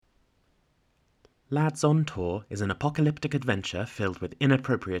Lads on Tour is an apocalyptic adventure filled with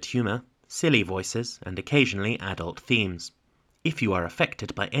inappropriate humour, silly voices, and occasionally adult themes. If you are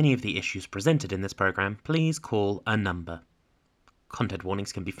affected by any of the issues presented in this programme, please call a number. Content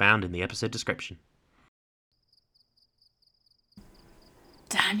warnings can be found in the episode description.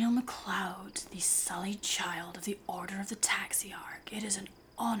 Daniel MacLeod, the sullied child of the Order of the Taxiarch, it is an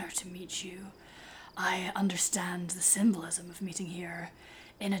honour to meet you. I understand the symbolism of meeting here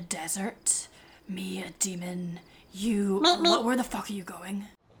in a desert. Me, a demon. You... Where the fuck are you going?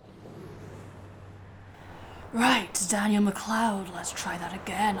 Right, Daniel MacLeod, let's try that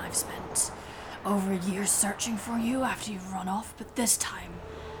again. I've spent over a year searching for you after you've run off, but this time,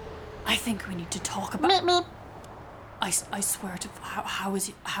 I think we need to talk about... I swear to... How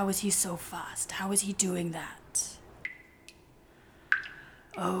is he so fast? How is he doing that?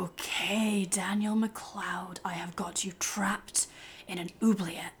 Okay, Daniel MacLeod, I have got you trapped in an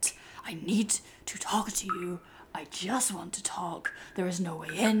oubliette. I need to talk to you. I just want to talk. There is no way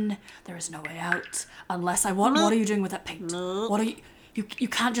in. There is no way out. Unless I want... What are you doing with that paint? What are you... You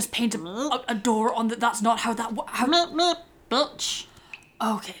can't just paint a door on the... That's not how that... Bitch.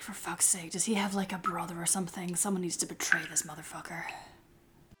 Okay, for fuck's sake. Does he have like a brother or something? Someone needs to betray this motherfucker.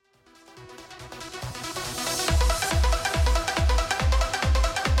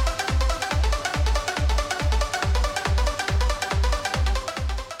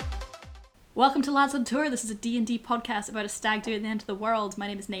 Welcome to Lads on Tour. This is a D&D podcast about a stag do at the end of the world. My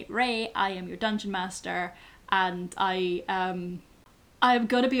name is Nate Ray. I am your dungeon master, and I'm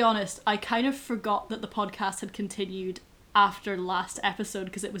gonna be honest, I kind of forgot that the podcast had continued after the last episode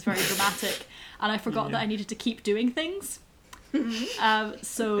because it was very dramatic, and I forgot that I needed to keep doing things.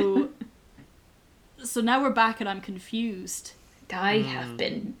 So now we're back and I'm confused. I have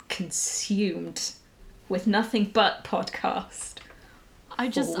been consumed with nothing but podcast. I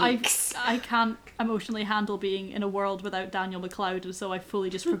can't emotionally handle being in a world without Daniel MacLeod, and so I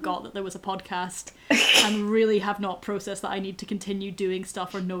fully just forgot that there was a podcast and really have not processed that I need to continue doing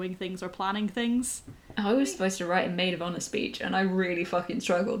stuff or knowing things or planning things. I was supposed to write a Maid of Honor speech, and I really fucking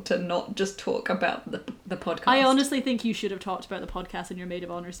struggled to not just talk about the podcast. I honestly think you should have talked about the podcast in your Maid of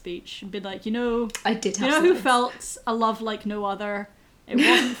Honor speech and been like, I did have who felt a love like no other? It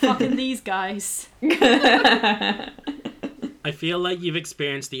wasn't fucking these guys. I feel like you've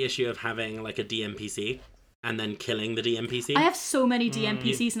experienced the issue of having like a DMPC and then killing the DMPC. I have so many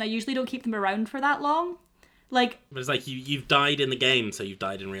DMPCs and I usually don't keep them around for that long. Like, but it's like you've died in the game, so you've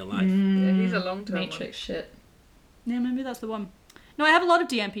died in real life. Yeah, he's a long-term Matrix shit. Yeah, maybe that's the one. No, I have a lot of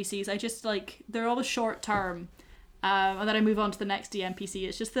DMPCs. I just, like, they're always short term. And then I move on to the next DMPC.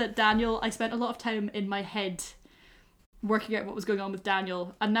 It's just that Daniel, I spent a lot of time in my head working out what was going on with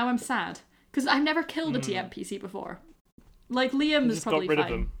Daniel, and now I'm sad. Because I've never killed a DMPC before. Like, Liam is probably got rid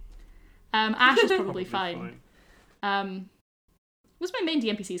fine. Of them. Ash is probably fine. What's my main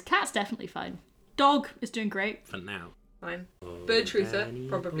DMPCs? Cat's definitely fine. Dog is doing great. For now. Fine. Bird Truther,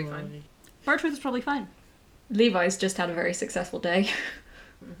 probably fine. Bird Truther's probably fine. Levi's just had a very successful day.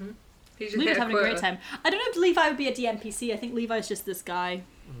 Mm-hmm. He's Levi's having a great time. I don't know if Levi would be a DMPC. I think Levi's just this guy.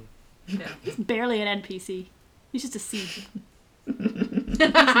 Yeah. He's barely an NPC. He's just a C. He's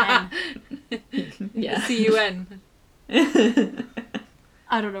an N. Yeah. CUN.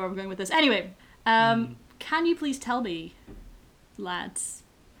 I don't know where I'm going with this. Anyway, can you please tell me, lads,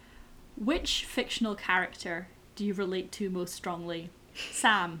 which fictional character do you relate to most strongly?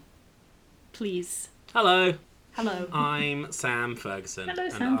 Sam, please. Hello. Hello. I'm Sam Ferguson. Hello,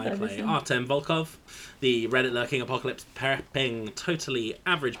 and Sam I Ferguson. play Artem Volkov, the Reddit-lurking apocalypse prepping totally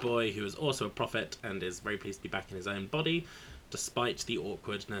average boy who is also a prophet and is very pleased to be back in his own body, despite the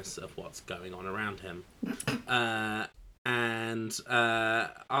awkwardness of what's going on around him.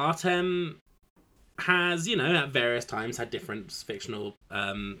 Artem has, at various times had different fictional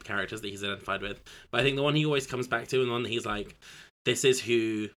characters that he's identified with. But I think the one he always comes back to, and the one that he's like, this is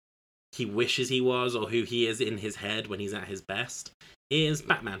who he wishes he was, or who he is in his head when he's at his best, is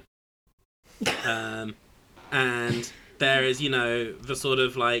Batman. And there is, the sort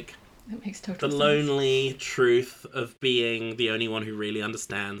of like That makes total the sense. lonely truth of being the only one who really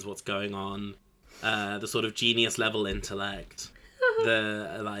understands what's going on, the sort of genius level intellect, the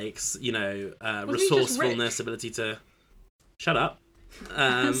resourcefulness, ability to shut up.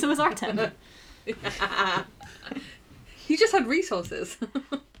 So is Artem. He just had resources.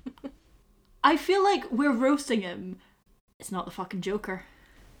 I feel like we're roasting him. It's not the fucking Joker.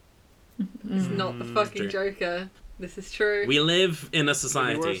 It's not the fucking Joker. This is true. We live in a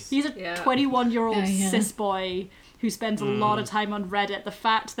society. He's a 21-year-old cis boy who spends a lot of time on Reddit. The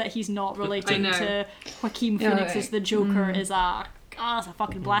fact that he's not relating to Joaquin Phoenix as the Joker is a God, that's a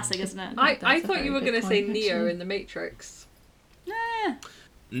fucking blessing, isn't it? I That's a thought very you were good going to say point, Neo actually. in The Matrix. Eh.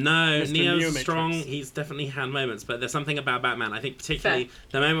 No, Mr. Neo's Neo-Matrix. strong. He's definitely had moments, but there's something about Batman. I think particularly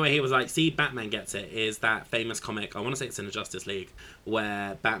the moment where he was like, "See, Batman gets it," is that famous comic. I want to say it's in the Justice League,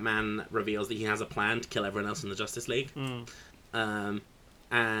 where Batman reveals that he has a plan to kill everyone else in the Justice League. And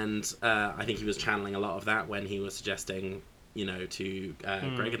I think he was channeling a lot of that when he was suggesting, to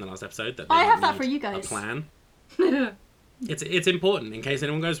Greg in the last episode that they I have don't that for need you guys. A plan. It's important in case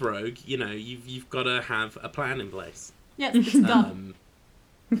anyone goes rogue. You've got to have a plan in place. Yes, it's gun.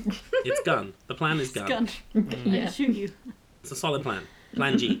 It's gun. The plan is It's gun. gun. I Yeah. can shoot you. It's a solid plan.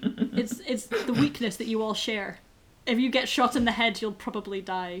 Plan G. It's the weakness that you all share. If you get shot in the head, you'll probably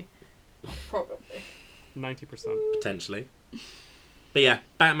die. Probably. 90%. Potentially. But yeah,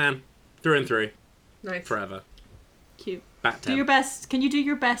 Batman. Through and through. Nice. Forever. Cute. Bat Do your best. Can you do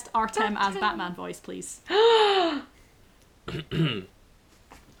your best Artem as Batman voice, please?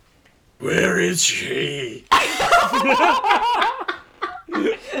 Where is she?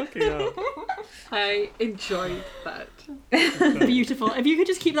 Okay, yeah. I enjoyed that. Beautiful. If you could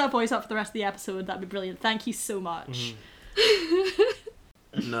just keep that voice up for the rest of the episode, that'd be brilliant. Thank you so much.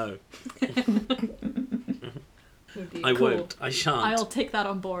 No. Indeed. I Cool. won't. I shan't. I'll take that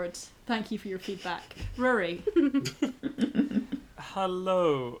on board. Thank you for your feedback. Rory.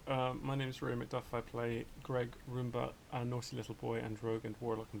 Hello, my name is Ray McDuff. I play Greg Roomba, a naughty little boy, and rogue and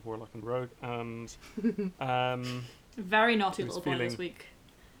warlock and warlock and rogue, and Very naughty Who's little boy this feeling- week.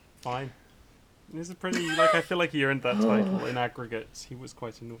 fine. This is pretty, I feel like he earned that title in aggregate. He was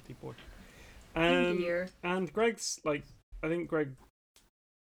quite a naughty boy. Dear. And Greg's, I think Greg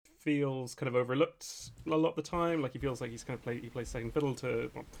feels kind of overlooked a lot of the time. Like, he feels like he plays second fiddle to,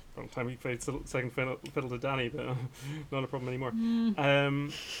 well, from the time he played second fiddle to Danny, but not a problem anymore.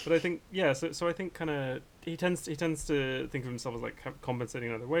 But I think, yeah, so I think kind of, he tends to think of himself as, compensating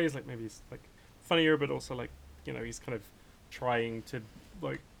in other ways, maybe he's, funnier, but also, he's kind of trying to,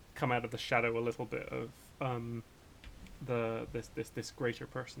 come out of the shadow a little bit of, this greater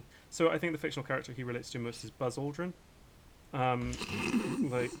person. So I think the fictional character he relates to most is Buzz Aldrin. I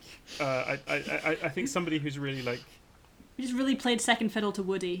think somebody who's really We just really played second fiddle to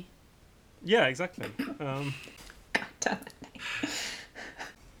Woody. yeah, exactly. Damn it.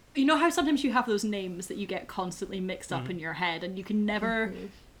 You know how sometimes you have those names that you get constantly mixed up in your head, and you can never.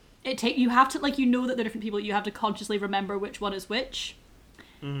 You have to that they're different people. You have to consciously remember which one is which.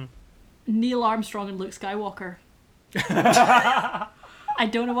 Neil Armstrong and Luke Skywalker. I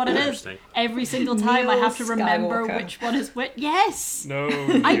don't know what it is. Interesting. Every single time I have to Neil remember Skywalker. which one is which. Yes! No,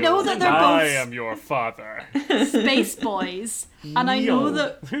 I know Neil, that they're I both- am your father. Space Boys. And I know Neil.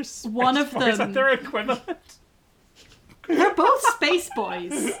 that They're Space one of Boys, them- they're equivalent. they're both Space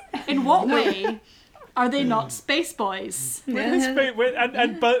Boys. In what way are they not Space Boys?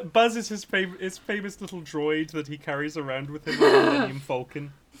 And Buzz is his famous little droid that he carries around with him on the Millennium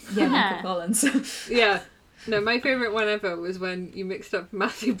Falcon. Yeah, Yeah. Michael Collins. Yeah. No, my favourite one ever was when you mixed up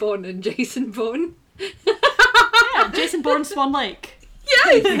Matthew Bourne and Jason Bourne. Yeah, Jason Bourne, Swan Lake.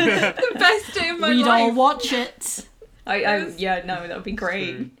 Yes! The best day of my We'd all life. watch it. Yeah, no, that would be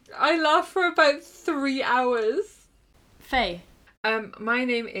great. I laughed for about 3 hours. Faye. My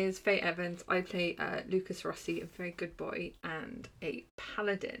name is Faye Evans. I play Lucas Rossi, a very good boy, and a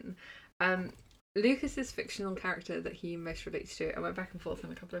paladin. Lucas's fictional character that he most relates to, I went back and forth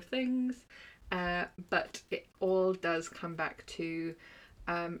on a couple of things, but it all does come back to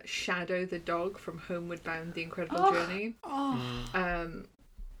Shadow the dog from Homeward Bound: The Incredible Journey.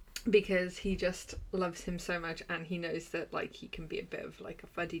 Because he just loves him so much, and he knows that he can be a bit of a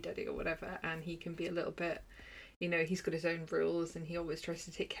fuddy-duddy or whatever, and he can be a little bit, he's got his own rules, and he always tries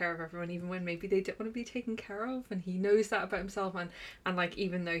to take care of everyone, even when maybe they don't want to be taken care of, and he knows that about himself, and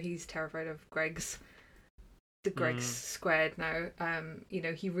even though he's terrified of Greg's squared now,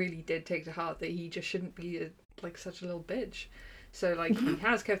 he really did take to heart that he just shouldn't be such a little bitch. So he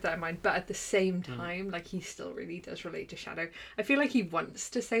has kept that in mind, but at the same time, he still really does relate to Shadow. I feel like he wants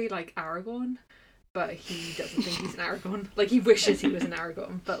to say Aragorn, but he doesn't think he's an Aragorn. He wishes he was an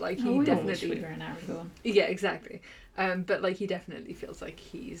Aragorn, but he We all wish definitely. we were an Aragorn. Yeah, exactly. But he definitely feels like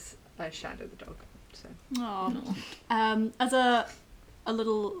he's a Shadow the dog. So Aw. As a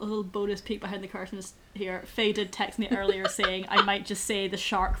little bonus peek behind the curtains here, Faye did text me earlier saying I might just say the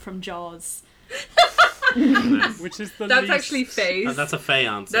shark from Jaws. Which is the that's least... actually Faye's. That's a Faye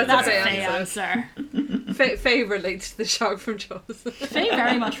answer. That's a Faye Faye answer. Faye relates to the shark from Jaws. Faye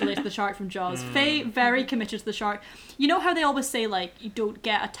very much relates to the shark from Jaws. Faye very committed to the shark. You know how they always say you don't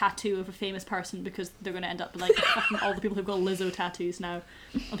get a tattoo of a famous person because they're going to end up fucking all the people who've got Lizzo tattoos now,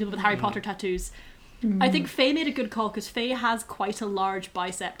 all the people with Harry Potter tattoos. I think Faye made a good call because Faye has quite a large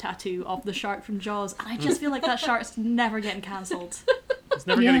bicep tattoo of the shark from Jaws, and I just feel like that shark's never getting cancelled. It's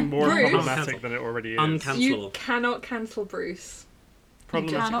never Yeah. getting more Bruce. problematic than it already is. Uncancellable. You cannot cancel Bruce.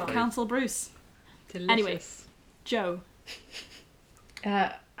 Problematic. Cannot cancel Bruce. Delicious. Anyway. Joe.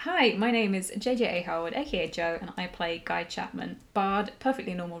 Hi, my name is JJ A. Howard, aka Joe, and I play Guy Chapman, bard,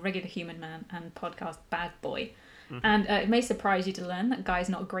 perfectly normal, regular human man, and podcast bad boy. And it may surprise you to learn that Guy's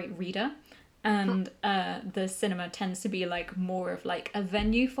not a great reader, and the cinema tends to be like more of like a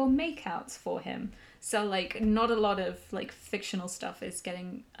venue for makeouts for him. So like not a lot of like fictional stuff is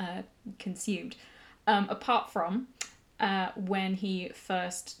getting consumed, apart from when he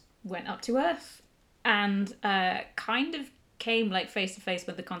first went up to Earth and kind of came like face to face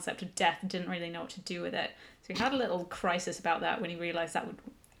with the concept of death, didn't really know what to do with it. So he had a little crisis about that when he realized that would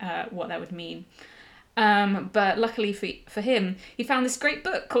what that would mean. But luckily for him, he found this great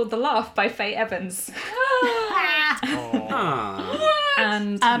book called The Laugh by Faye Evans.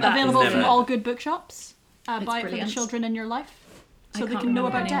 And that Available never- from all good bookshops. Buy it for the brilliant. children in your life, so I they can't can know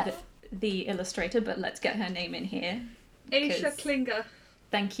remember about the name death. of the illustrator, but let's get her name in here. Aisha 'cause- Klinger.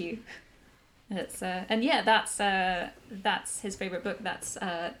 Thank you. It's and yeah, that's his favorite book. That's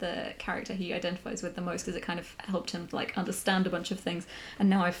the character he identifies with the most, because it kind of helped him like understand a bunch of things. And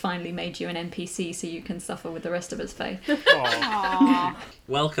now I've finally made you an NPC, so you can suffer with the rest of us, Faye. Aw.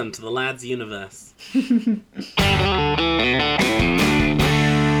 Welcome to the lads' universe.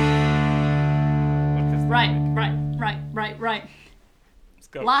 Right. Let's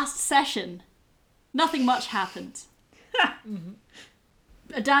go. Last session, nothing much happened.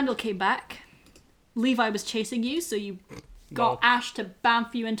 Daniel came back. Levi was chasing you, so you got Lol. Ash to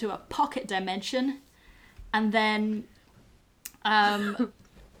bamf you into a pocket dimension. And then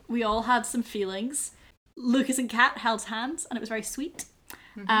we all had some feelings. Lucas and Kat held hands, and it was very sweet.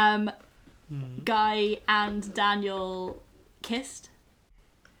 Guy and Daniel kissed,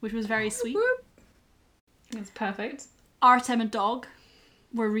 which was very sweet. It's perfect. Artem and Dog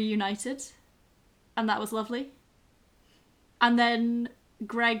were reunited, and that was lovely. And then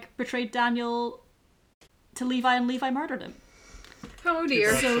Greg betrayed Daniel to Levi, and Levi murdered him. Oh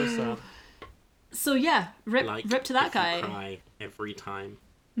dear. That's so sad. So yeah, rip to that if you guy. cry every time.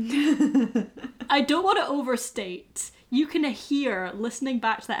 I don't want to overstate. You can hear, listening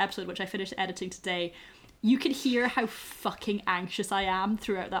back to that episode, which I finished editing today, you can hear how fucking anxious I am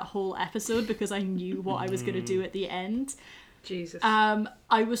throughout that whole episode because I knew what I was going to do at the end. Jesus.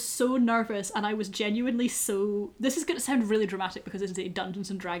 I was so nervous, and I was genuinely so... This is going to sound really dramatic because this is a Dungeons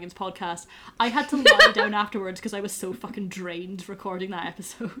 & Dragons podcast. I had to lie down afterwards because I was so fucking drained recording that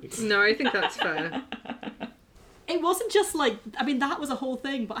episode. No, I think that's fair. It wasn't just like... I mean, that was a whole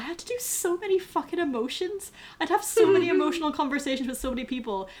thing, but I had to do so many fucking emotions. I'd have so many emotional conversations with so many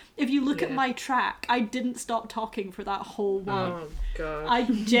people. If you look at Yeah. my track, I didn't stop talking for that whole one. Oh god. I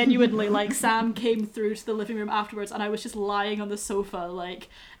genuinely, like, Sam came through to the living room afterwards and I was just lying on the sofa, like,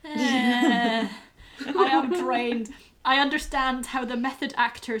 I am drained. I understand how the method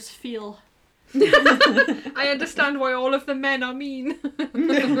actors feel. I understand why all of the men are mean.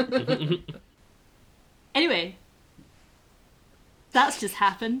 Anyway, that's just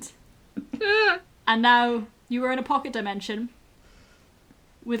happened. And now you were in a pocket dimension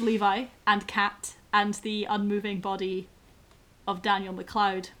with Levi and Kat and the unmoving body of Daniel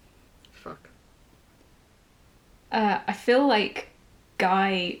McLeod. Fuck. I feel like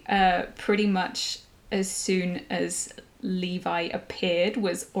Guy, pretty much as soon as Levi appeared,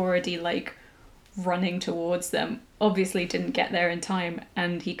 was already like running towards them. Obviously didn't get there in time,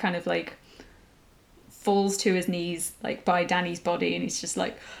 and he kind of like falls to his knees like by Danny's body, and he's just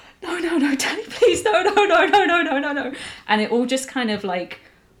like, no, Danny, please, no. And it all just kind of like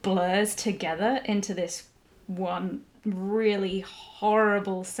blurs together into this one really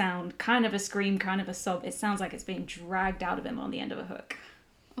horrible sound, kind of a scream, kind of a sob. It sounds like it's being dragged out of him on the end of a hook.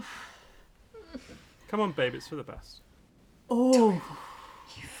 Come on, babe, it's for the best. Oh.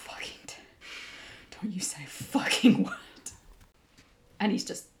 You fucking... Don't you say a fucking word. And he's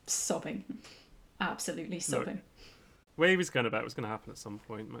just sobbing. Absolutely sobbing. What he was going about was going to happen at some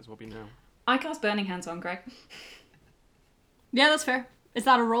point. Might as well be now. I cast Burning Hands on Greg. Yeah, that's fair. Is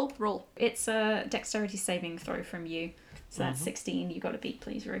that a roll? Roll. It's a dexterity saving throw from you. So that's 16. You got to beat,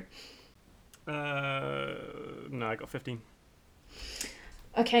 please, Rue. No, I got 15.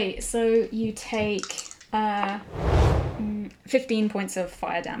 Okay, so you take 15 points of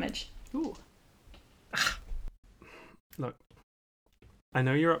fire damage. Ooh. Look, I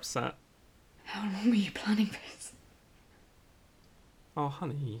know you're upset. How long were you planning this? Oh,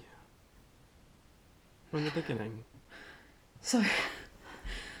 honey. From the beginning. So,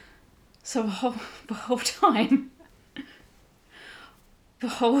 So the whole time. The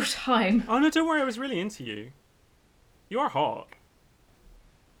whole time. Oh no, don't worry. I was really into you. You are hot.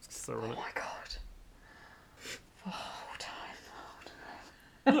 So Oh my god. The whole time.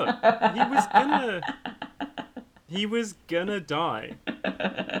 Look, he was gonna die.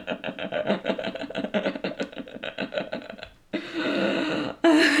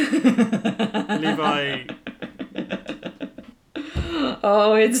 Levi.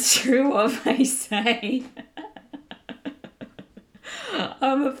 Oh, it's true what they say.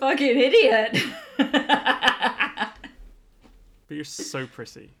 I'm a fucking idiot. But you're so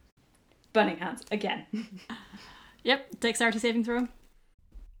pretty. Burning hands again. Yep, dexterity saving throw.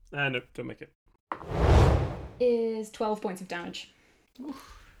 No, don't make it. Is 12 points of damage.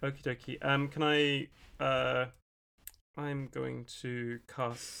 Okie dokie. Can I? I'm going to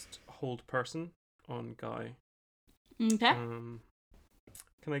cast Hold Person on Guy. Okay.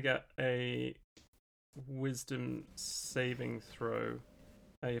 Can I get a Wisdom saving throw?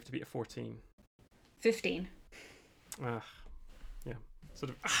 You have to beat a 14. 15. Yeah.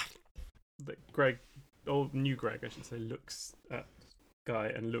 Sort of. Greg, new Greg, I should say, looks at Guy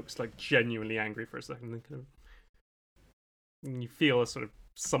and looks like genuinely angry for a second. Then kind of, and you feel a sort of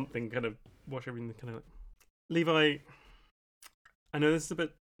something kind of wash everything. Kind of like, Levi. I know this is a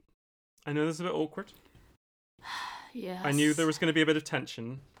bit awkward. Yes. I knew there was going to be a bit of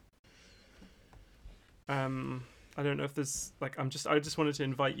tension. I don't know if there's like I just wanted to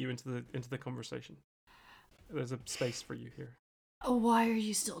invite you into the conversation. There's a space for you here. Oh, why are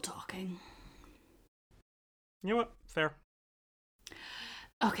you still talking? You know what? Fair.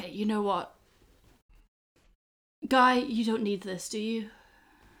 Okay, you know what? Guy, you don't need this, do you?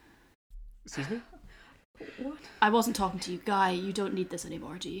 Excuse me? What? I wasn't talking to you. Guy, you don't need this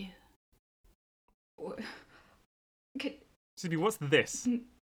anymore, do you? What? Excuse me, what's this?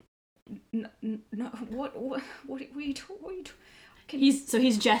 No, what are you talking?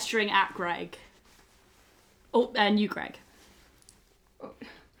 He's gesturing at Greg. Oh, and you, Greg.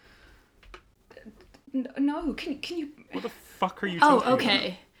 No, can you? What the fuck are you talking Oh,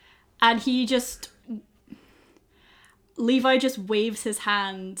 okay. And he just... Levi just waves his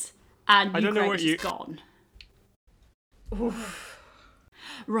hand and I you, don't know Greg, what is you- just gone. Oof.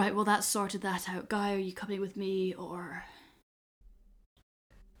 Right, well, that sorted that out. Guy, are you coming with me, or...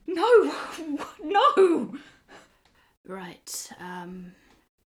 No. Right,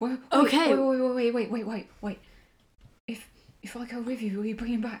 Wait, Okay. Wait. If I go with you, will you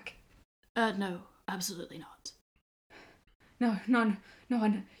bring him back? no, absolutely not. No. I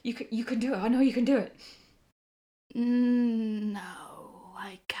know you can do it. I know you can do it. No,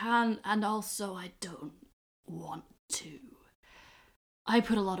 I can't, and also I don't want to. I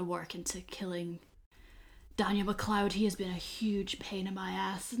put a lot of work into killing Daniel McLeod. He has been a huge pain in my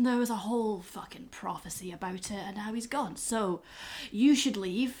ass, and there was a whole fucking prophecy about it, and now he's gone. So, you should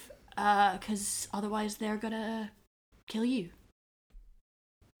leave, because otherwise they're gonna kill you.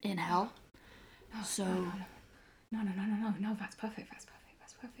 In hell. So... No, that's perfect.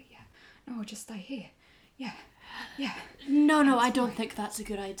 Yeah. No, just stay here. Yeah. No, I don't think that's a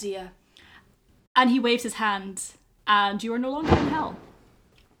good idea. And he waves his hand, and you are no longer in hell.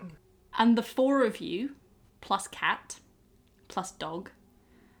 And the four of you, plus cat, plus dog,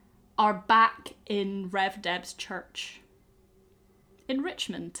 are back in Rev Deb's church. In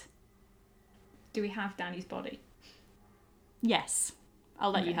Richmond. Do we have Danny's body? Yes.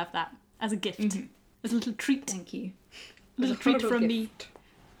 I'll let you Okay. have that as a gift. Mm-hmm. As a little treat. Thank you. A little As a treat horrible from me. gift.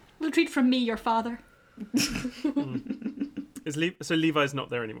 A little treat from me, your father. So Levi's not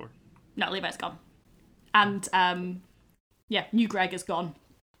there anymore. No, Levi's gone. And, new Greg is gone.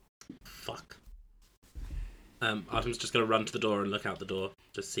 Fuck. Artem's just gonna run to the door and look out the door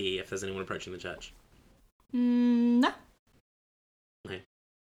to see if there's anyone approaching the church. No. Okay.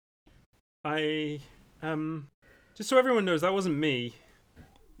 I just so everyone knows, that wasn't me.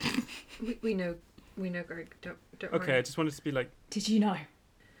 We know, Greg. Don't Okay, I worry. just wanted to be like, Did you know?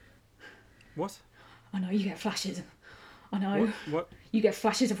 what? I know you get flashes. I know. What? You get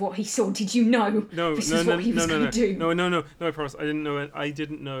flashes of what he saw. Did you know? No, This no, is no, what he was no, gonna no, do. no, I promise. I didn't know it. I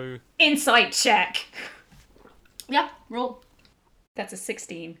didn't know. Insight check. Yeah, roll. That's a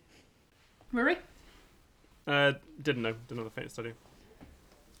 16. Rory? Didn't know the faintest idea.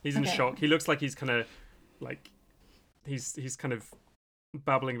 He's in Okay. shock. He looks like he's kind of like he's kind of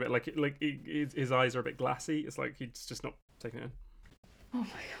babbling a bit. Like his eyes are a bit glassy. It's like he's just not taking it in. Oh my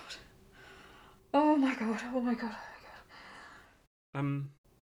god. Oh my god.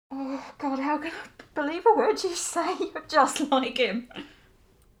 Oh god, how can I believe a word you say? You're just like him.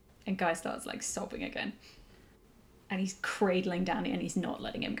 And Guy starts like sobbing again. And he's cradling Danny and he's not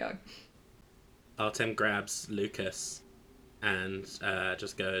letting him go. Artem grabs Lucas and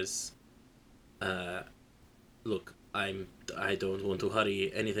just goes, look, I don't want to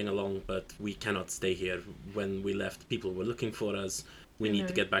hurry anything along, but we cannot stay here. When we left, people were looking for us. We need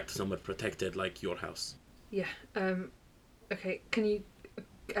to get back to somewhere protected, like your house. Yeah. Okay. Can you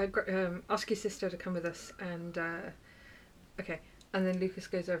ask your sister to come with us? And okay. And then Lucas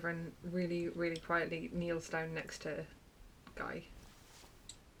goes over and really, really quietly kneels down next to Guy.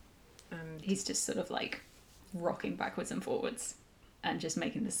 And He's just sort of like rocking backwards and forwards and just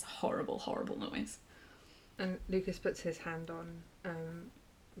making this horrible, horrible noise. And Lucas puts his hand on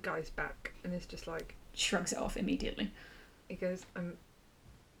Guy's back and is just like, Shrugs it off immediately. he goes, I'm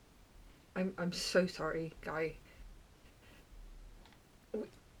so sorry, Guy.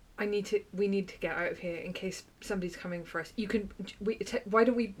 We need to get out of here in case somebody's coming for us. Why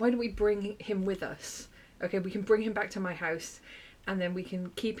don't we bring him with us? Okay, we can bring him back to my house, and then we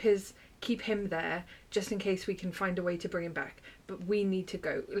can keep him there just in case we can find a way to bring him back. But we need to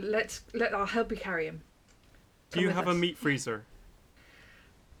go. I'll help you carry him. Do you have a meat freezer?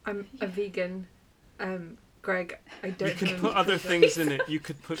 I'm a vegan. Greg, I don't. You could have a put meat other freezer. things in it. You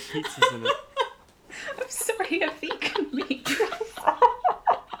could put pizzas in it. I'm sorry, a vegan meat.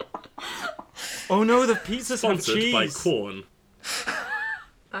 Oh no, the pizzas have Sponsored cheese. by Corn.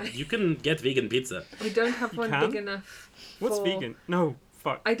 I You can get vegan pizza. don't have You one can? big enough. What's for- vegan? No,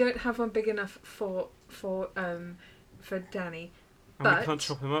 fuck. I don't have one big enough for Danny. And we but- can't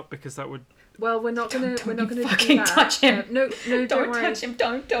chop him up because that would. Well, we're not gonna do fucking that. touch him. No, don't Don't worry. touch him,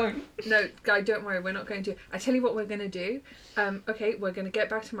 don't. No, Guy, don't worry. We're not going to. I tell you what we're gonna do. Okay, we're gonna get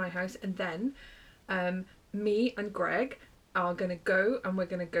back to my house, and then, me and Greg are gonna go, and we're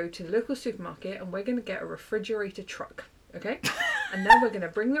gonna go to the local supermarket, and we're gonna get a refrigerator truck. Okay, and then we're gonna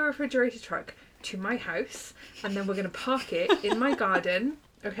bring the refrigerator truck to my house, and then we're gonna park it in my garden.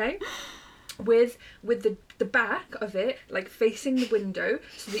 Okay. With the back of it like facing the window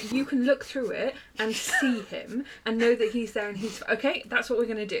so that you can look through it and see him and know that he's there and he's okay. That's what we're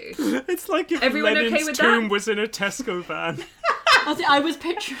gonna do. It's like if Everyone okay Lenin's with tomb that? was in a Tesco van. I was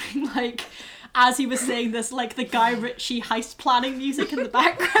picturing, like, as he was saying this, like, the Guy Ritchie heist planning music in the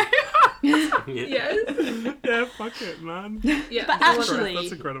background. Yes. Yeah, fuck it, man. Yeah. But well, actually-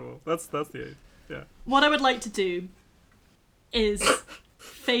 That's incredible. That's the yeah. What I would like to do is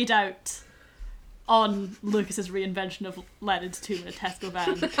fade out on Lucas's reinvention of Leonard's tomb in a Tesco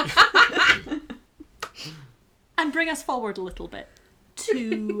van and bring us forward a little bit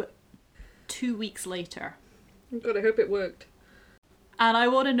to 2 weeks later. God, I hope it worked. And I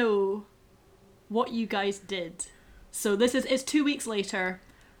want to know what you guys did. So it's 2 weeks later.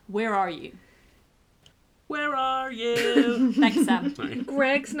 Where are you? Where are you? Thanks, Sam. Sorry.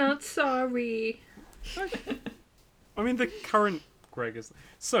 Greg's not sorry. I mean, the current Greg is.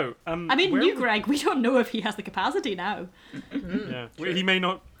 So, I mean, where new would- Greg, we don't know if he has the capacity now. Yeah, well, he may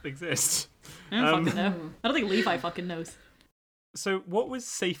not exist. I don't fucking know. I don't think Levi fucking knows. So, what was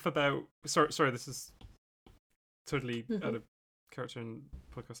safe about? Sorry, this is totally out of character and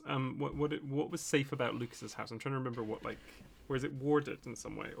podcast. What was safe about Lucas's house? I'm trying to remember was it warded in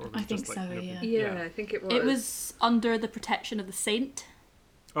some way, or was I it think just like so, nobody- yeah. Yeah, I think it was. It was under the protection of the saint.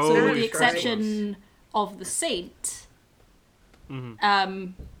 Oh, So with that's the right. exception of the saint,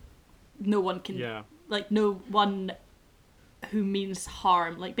 Mhm. no one can, Yeah. like, no one who means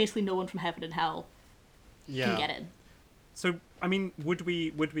harm, like, basically no one from heaven and hell Yeah. can get in. So, I mean, would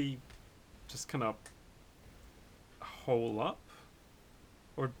we just kind of hole up,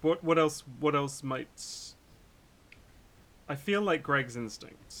 or what else might? I feel like Greg's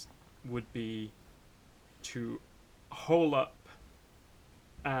instinct would be to hole up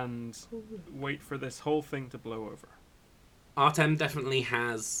and wait for this whole thing to blow over. Artem definitely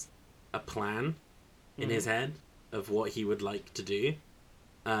has a plan in his head of what he would like to do.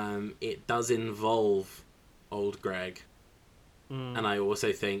 It does involve old Greg, and I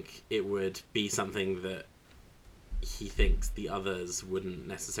also think it would be something that he thinks the others wouldn't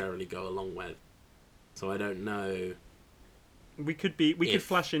necessarily go along with. So I don't know. We could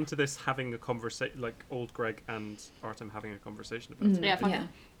flash into this having a conversation, like old Greg and Artem having a conversation about it. Yeah, fuck Yeah. it.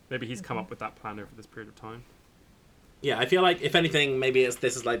 Maybe he's come up with that plan over this period of time. Yeah, I feel like if anything, maybe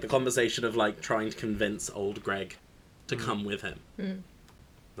this is like the conversation of like trying to convince old Greg to come with him.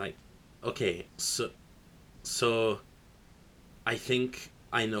 Like, okay, so I think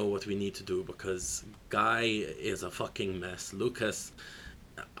I know what we need to do because Guy is a fucking mess. Lucas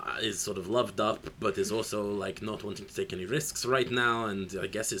is sort of loved up, but is also like not wanting to take any risks right now, and I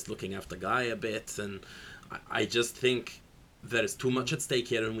guess is looking after Guy a bit. And I just think there's too much at stake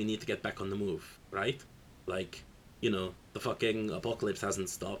here, and we need to get back on the move, right? Like, you know, the fucking apocalypse hasn't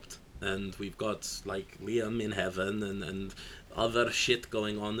stopped. and we've got like Liam in heaven and other shit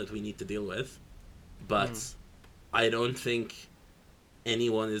going on that we need to deal with. But I don't think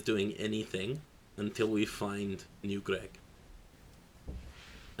anyone is doing anything until we find new Greg.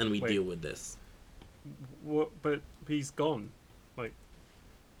 And we Wait. deal with this. What? But he's gone. Like,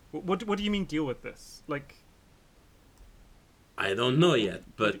 what do you mean deal with this? Like, I don't know yet,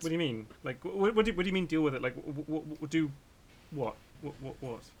 but what do you mean? Like, what do you mean deal with it? Like, do what?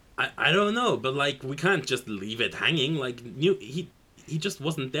 What? I don't know. But like, we can't just leave it hanging. Like, he just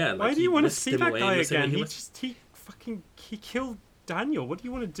wasn't there. Like, Why do you want to whisked see him that away guy in the same way again? he He killed Daniel. What do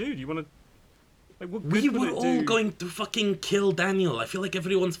you want to do? Do you want to like what We good would were it all do? going to fucking kill Daniel. I feel like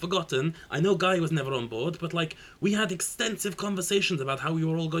everyone's forgotten. I know Guy was never on board, but like we had extensive conversations about how we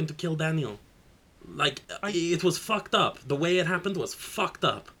were all going to kill Daniel. Like it was fucked up. The way it happened was fucked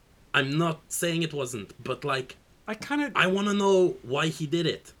up. I'm not saying it wasn't, but like I want to know why he did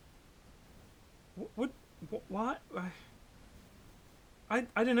it. What?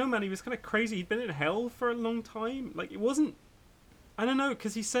 I don't know, man. He was kind of crazy. He'd been in hell for a long time. Like, it wasn't... I don't know,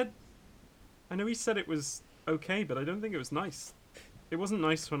 because he said... I know he said it was okay, but I don't think it was nice. It wasn't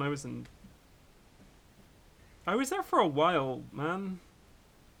nice when I was in... I was there for a while, man.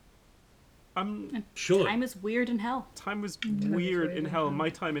 Sure. Time is weird in hell. Time was weird in hell. My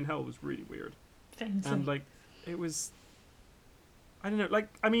time in hell was really weird. And, like, it was... I don't know, like,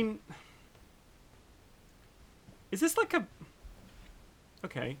 I mean... Is this like a...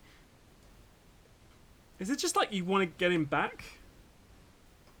 Okay. Is it just like you want to get him back?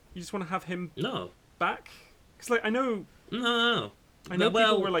 You just want to have him back? Because like I know No.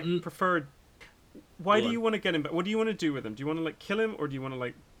 people were like preferred. Why do you want to get him back? What do you want to do with him? Do you want to like kill him, or do you want to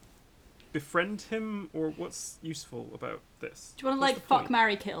like befriend him, or what's useful about this? Do you want to like fuck,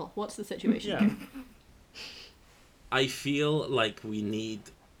 marry, kill? What's the situation? Yeah. I feel like we need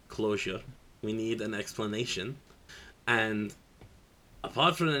closure. We need an explanation. And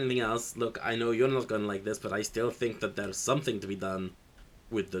apart from anything else, look, I know you're not going to like this, but I still think that there's something to be done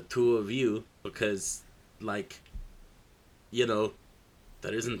with the two of you, because, like, you know,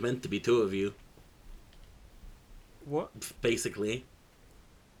 there isn't meant to be two of you. What? Basically.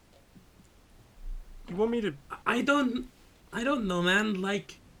 You want me to... I don't know, man.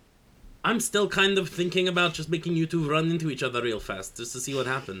 Like, I'm still kind of thinking about just making you two run into each other real fast, just to see what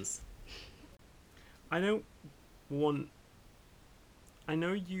happens. I don't want... I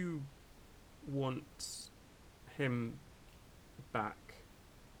know you want him back.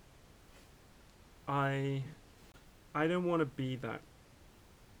 I don't want to be that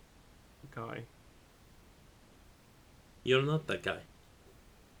guy. You're not that guy.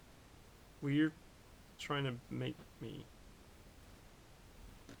 Well, you're trying to make me.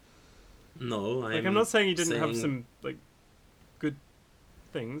 No, I'm not saying you didn't have saying- some like good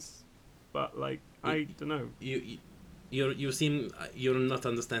things, but like I don't know. You seem you're not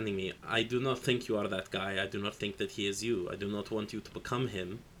understanding me. I do not think you are that guy. I do not think that he is you. I do not want you to become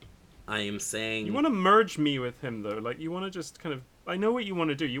him. I am saying You want to merge me with him though. Like you want to just kind of. I know what you want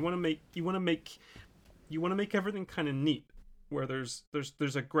to do. You want to make everything kind of neat, where there's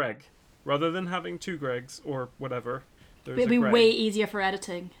a Greg, rather than having two Gregs or whatever. There's It'd be a Greg. way easier for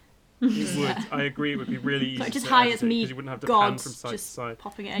editing. It would. I agree. It would be really easy. Like just to hi, edit it's it, me, 'cause you wouldn't have to God, pan from side just to side.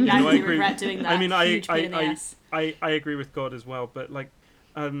 popping it in. Yeah, No, I regret doing that. I mean, Huge pain in the ass. I agree with God as well, but like,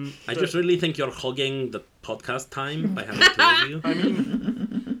 I just really think you're hogging the podcast time by having two of you. I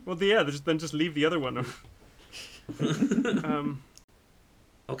mean, well, yeah, then just leave the other one.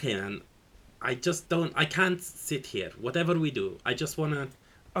 Okay, man. I just don't. I can't sit here. Whatever we do, I just wanna.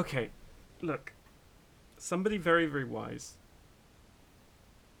 Okay, look. Somebody very, very wise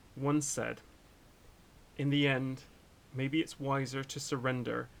once said, in the end, maybe it's wiser to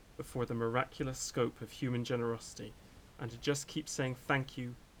surrender before the miraculous scope of human generosity, and to just keep saying thank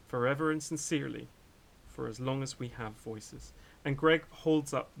you forever and sincerely for as long as we have voices. And Greg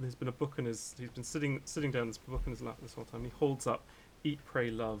holds up, there's been a book in his, he's been sitting down, this book in his lap this whole time, he holds up Eat,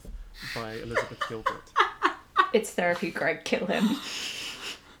 Pray, Love by Elizabeth Gilbert. It's therapy, Greg. Kill him.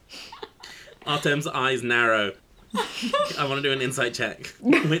 Artem's eyes narrow. I want to do an insight check.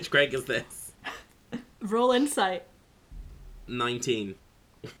 Which Greg is this? Roll insight. 19.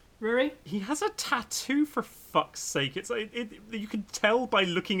 Rory? He has a tattoo, for fuck's sake. It's like you can tell by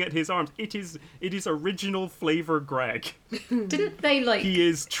looking at his arms. It is original flavor Greg. Didn't they like? He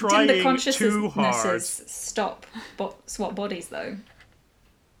is Didn't the trying too consciousnesses hard. stop swap bodies though?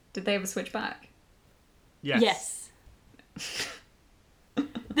 Did they ever switch back? Yes.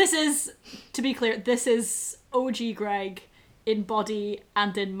 This is, to be clear, this is OG Greg in body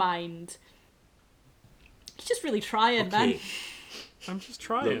and in mind. He's just really trying, man. I'm just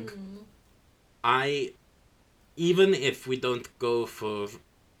trying. Look, even if we don't go for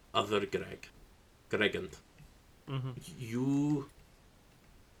other Gregant,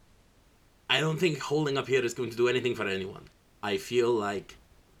 I don't think holding up here is going to do anything for anyone. I feel like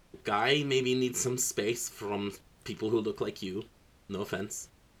Guy maybe needs some space from people who look like you. No offense.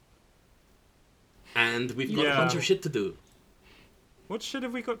 And we've got a bunch of shit to do. What shit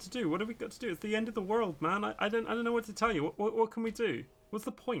have we got to do? What have we got to do? It's the end of the world, man. I don't know what to tell you. What can we do? What's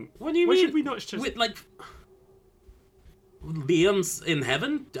the point? What do you Why mean? should we not just... Like, Liam's in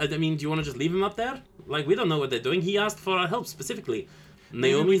heaven? I mean, do you want to just leave him up there? Like, we don't know what they're doing. He asked for our help specifically.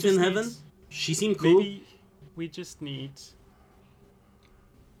 Naomi's in heaven. She seemed cool. Maybe we just need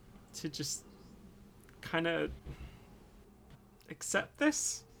to just kind of accept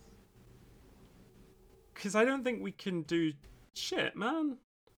this. Because I don't think we can do shit, man.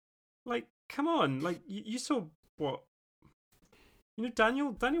 Like, come on. Like, you saw what? You know,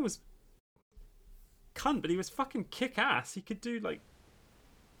 Daniel was cunt, but he was fucking kick-ass. He could do, like...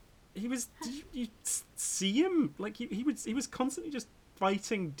 Did you see him? Like, he was constantly just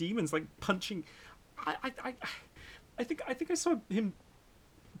fighting demons, like, punching... I think I saw him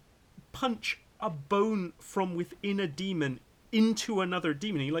punch a bone from within a demon into another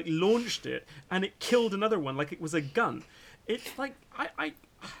demon. He like launched it and it killed another one like it was a gun. It's like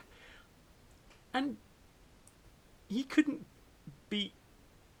and he couldn't beat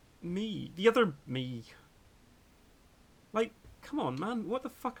me, the other me. Like, come on, man, what the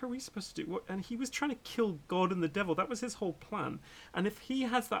fuck are we supposed to do? And he was trying to kill God and the devil. That was his whole plan. And if he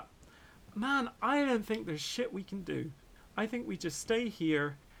has that, man, I don't think there's shit we can do. I think we just stay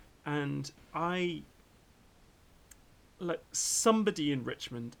here, and like, somebody in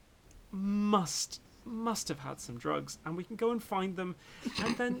Richmond must have had some drugs, and we can go and find them,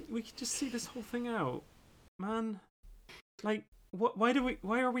 and then we can just see this whole thing out, man. Like, why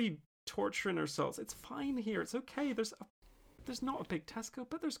are we torturing ourselves? It's fine here. It's okay. There's not a big Tesco,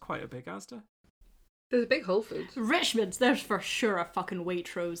 but there's quite a big Asda. There's a big Whole Foods. Richmond, there's for sure a fucking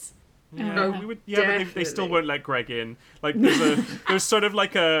Waitrose. Yeah, but they still won't let Greg in. Like, there's sort of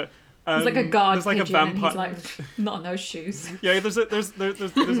like a... There's like a guard there's like pigeon, a vampire. and he's like, not in those shoes. Yeah, there's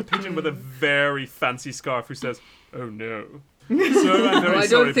a pigeon with a very fancy scarf who says, "Oh no." So I'm very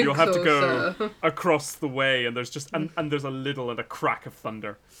sorry, but you'll have to go across the way, and there's just and there's a little and a crack of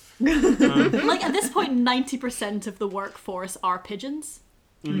thunder. Like, at this point, 90% of the workforce are pigeons,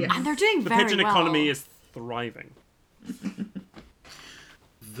 Yes. and they're doing The very pigeon well. economy is thriving.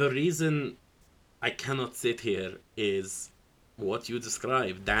 The reason I cannot sit here is what you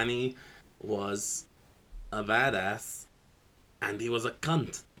described. Danny was a badass, and he was a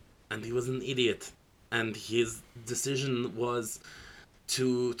cunt, and he was an idiot, and his decision was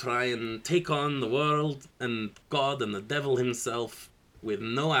to try and take on the world and God and the devil himself with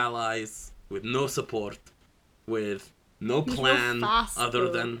no allies, with no support, with no He's real plan fast, other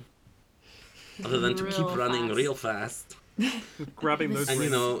though. than to keep Real running fast. real fast. Grabbing those And you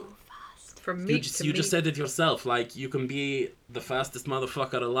rings. know, From you meat just, to you meat. just said it yourself. Like, you can be the fastest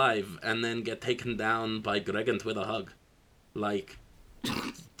motherfucker alive and then get taken down by Gregant with a hug. Like,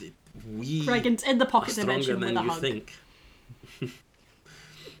 we Dragon's in the are pocket stronger dimension with than a you hug. think.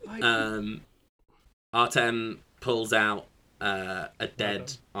 Artem pulls out a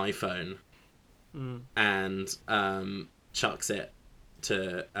dead iPhone and chucks it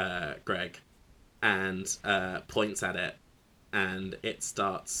to Greg and points at it, and it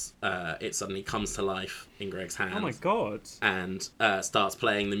starts it suddenly comes to life in Greg's hand. Oh my god. And starts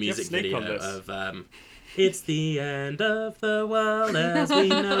playing the you have music Snake video on this? of it's the end of the world as we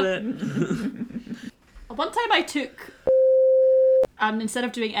know it. One time I took, and instead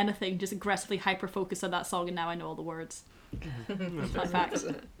of doing anything, just aggressively hyper-focused on that song, and now I know all the words. Fun fact.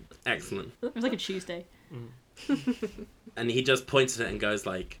 Excellent. It was like a Tuesday. And he just points at it and goes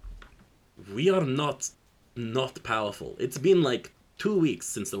like, we are not powerful. It's been like 2 weeks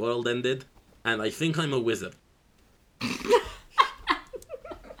since the world ended, and I think I'm a wizard.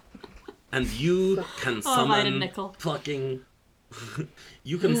 And you can Oh, if I had a summon nickel. fucking...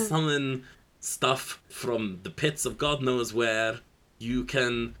 you can summon stuff from the pits of God knows where. You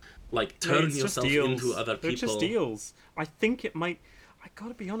can, like, turn It's just yourself eels. into other They're people. just eels. I think it might... I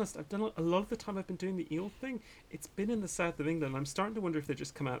gotta be honest, I've done a lot of the time I've been doing the eel thing, it's been in the south of England. I'm starting to wonder if they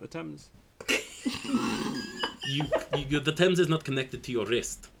just come out of the Thames. The Thames is not connected to your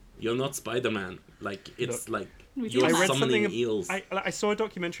wrist. You're not Spider-Man. Like, it's like you're I read summoning eels. I saw a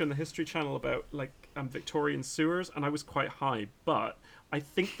documentary on the History Channel about like Victorian sewers, and I was quite high, but I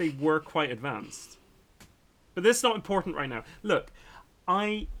think they were quite advanced. But this is not important right now. Look,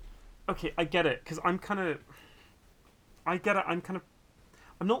 I get it, because I get it. I'm kind of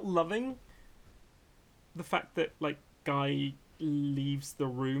I'm not loving the fact that like Guy leaves the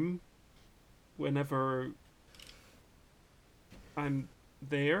room whenever I'm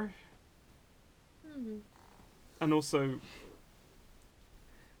there. And also,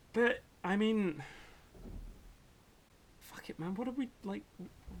 but I mean, fuck it, man. What are we like?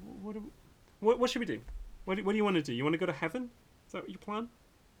 What should we do? What do you want to do? You want to go to heaven? Is that what you plan?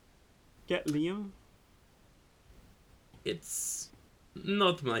 Get Liam? It's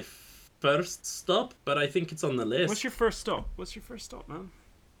not my first stop, but I think it's on the list. What's your first stop? Man?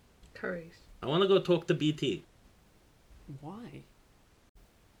 Curry's. I want to go talk to BT. Why?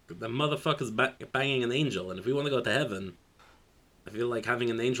 The motherfucker's banging an angel, and if we want to go to heaven, I feel like having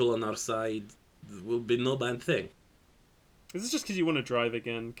an angel on our side will be no bad thing. Is this just because you want to drive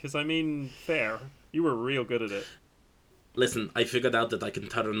again? Because, I mean, fair. You were real good at it. Listen, I figured out that I can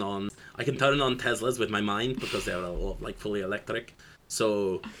turn on Teslas with my mind because they're all like fully electric.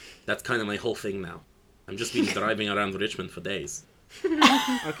 So that's kind of my whole thing now. I'm just been driving around Richmond for days.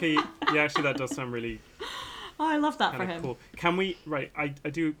 Okay, yeah, actually that does sound really Oh, I love that for kind of him. cool. Can we? Right, I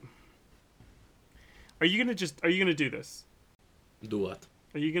do. Are you gonna do this? Do what?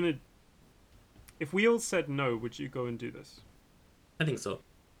 Are you gonna? If we all said no, would you go and do this? I think so.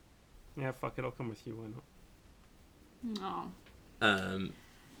 Yeah, fuck it, I'll come with you. Why not? Oh.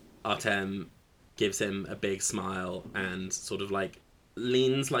 Artem gives him a big smile and sort of like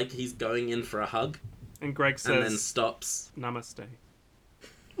leans like he's going in for a hug, And Greg and then says, stops. "Namaste."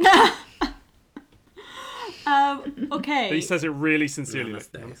 Okay. But he says it really sincerely.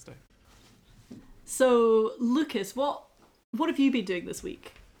 Namaste. Like, Namaste. So, Lucas, what have you been doing this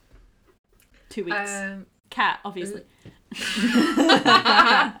week? 2 weeks. Cat, obviously.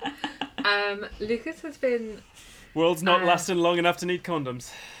 Lucas has been. World's not lasting long enough to need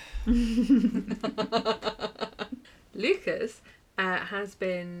condoms. Lucas has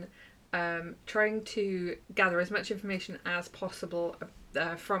been trying to gather as much information as possible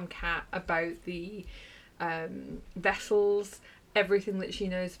from Kat about the vessels, everything that she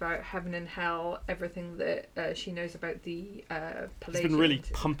knows about heaven and hell, everything that she knows about the Pelagians. He's been really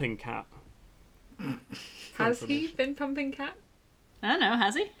pumping Cat. Has he been pumping Kat? I don't know,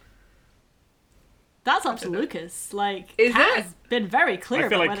 has he? That's up to Lucas. Like, Is Kat it? has been very clear I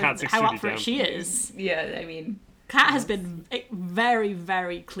feel about like Kat's how up extremely for it down. she is. Yeah, I mean, Kat has been very,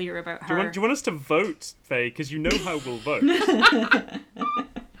 very clear about Do her. you want us to vote, Faye? Because you know how we'll vote.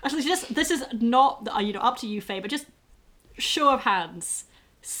 Actually, this is not up to you, Faye, but just show of hands.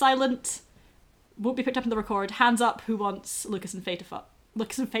 Silent, won't be picked up in the record. Hands up who wants Lucas and Faye to fuck.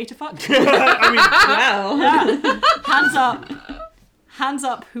 Lucas and Faye to fuck? wow. Yeah. Hands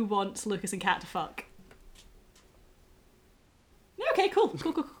up who wants Lucas and Kat to fuck. Okay,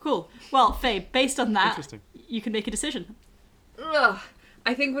 cool. Well, Faye, based on that, Interesting. you can make a decision. Ugh.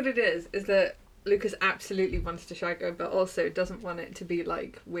 I think what it is that Lucas absolutely wants to shag her, but also doesn't want it to be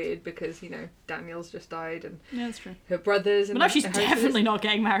like weird because Daniel's just died and Yeah, that's true. her brothers. And But no, she's her houses. definitely not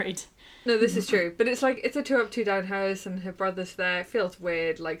getting married. No, this is true, but it's like it's a 2 up 2 down house and her brother's there. It feels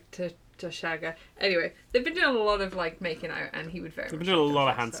weird, like to shag her. Anyway, they've been doing a lot of like making out, and he would very. They've much been doing a like lot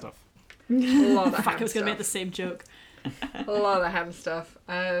to of hand fuck stuff. A lot of Fuck, hand I was going to make the stuff. same joke. A lot of ham stuff.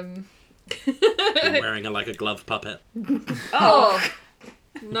 You're wearing like a glove puppet. Oh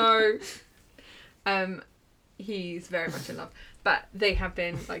no. He's very much in love, but they have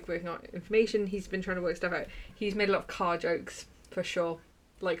been like working on information. He's been trying to work stuff out. He's made a lot of car jokes for sure.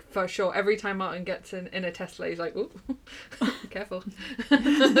 Like for sure, every time Martin gets in a Tesla, he's like, "Ooh, careful."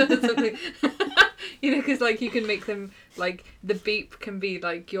 Something. Because like you can make them like the beep can be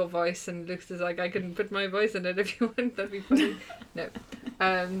like your voice, and Lucas is like, "I can put my voice in it if you want." That'd be funny. No,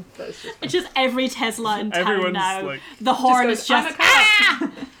 that's just. It's just every Tesla in town Everyone's now. like, The horn goes, is just.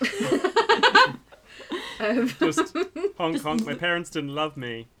 just honk honk. My parents didn't love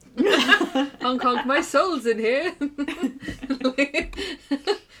me. Hong Kong, my soul's in here.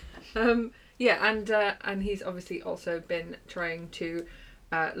 And he's obviously also been trying to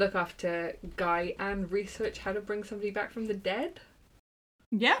look after Guy and research how to bring somebody back from the dead.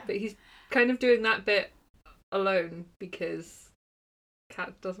 Yeah. But he's kind of doing that bit alone because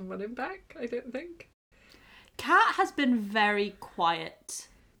Kat doesn't want him back, I don't think. Kat has been very quiet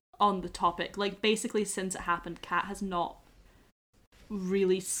on the topic. Like, basically, since it happened, Kat has not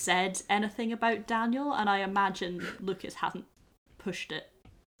really said anything about Daniel, and I imagine Lucas hasn't pushed it.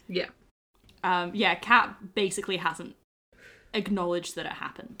 Yeah. Kat basically hasn't acknowledged that it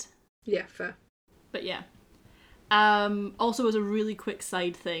happened. Yeah, fair. But yeah. Also, as a really quick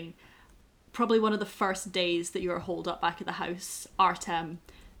side thing, probably one of the first days that you were holed up back at the house, Artem,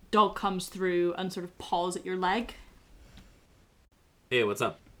 dog comes through and sort of paws at your leg. Hey, what's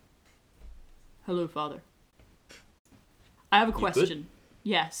up? Hello, Father. I have a good? question.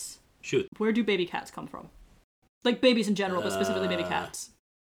 Yes. Shoot. Where do baby cats come from? Like babies in general, but specifically baby cats.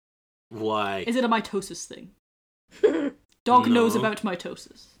 Why? Is it a mitosis thing? Dog knows No. about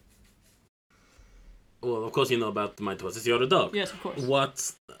mitosis. Well, of course you know about the mitosis. You're a dog. Yes, of course.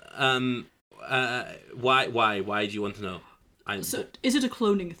 What? Why do you want to know? So, is it a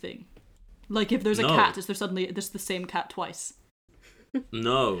cloning thing? Like, if there's a No. cat, is there suddenly there's the same cat twice?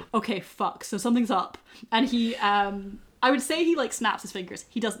 No. Okay, fuck. So something's up, and he, I would say he like snaps his fingers.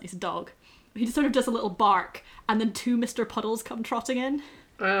 He doesn't. He's a dog. He just sort of does a little bark, and then two Mr. Puddles come trotting in.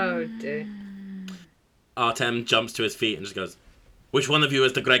 Oh dear. Artem jumps to his feet and just goes, "Which one of you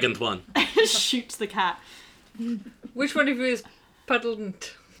is the Gregant one?" Shoots the cat. Which one of you is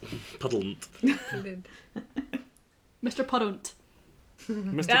Puddled? Puddlant. Mr. Puddant.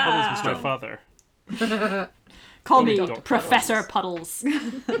 Mr. Puddles was my father. Call me Dr. Professor Puddles.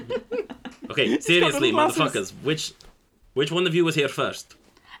 Okay, seriously, glasses. motherfuckers. Which one of you was here first?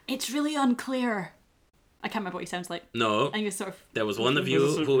 It's really unclear. I can't remember what he sounds like. No. I think it's sort of. There was one of you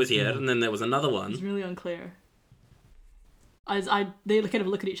who was here, and then there was another It's one. really unclear. They kind of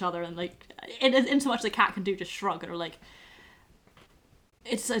look at each other and like, in so much the cat can do just shrug and are like,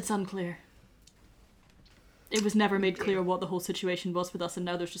 it's unclear. It was never made clear what the whole situation was with us, and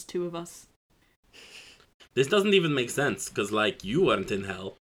now there's just two of us. This doesn't even make sense, because, like, you weren't in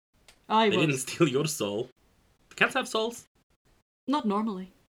hell. I They didn't was. steal your soul. Do cats have souls? Not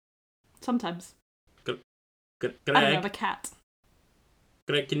normally. Sometimes. Greg, I don't have a cat.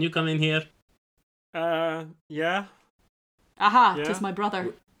 Greg, can you come in here? Yeah. Aha, Yeah. 'tis my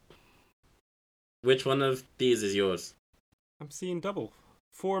brother. Which one of these is yours? I'm seeing double.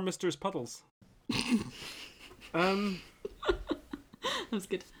 4 Mr. Puddles. That was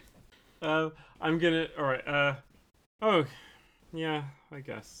good. I'm gonna. Alright, oh, yeah, I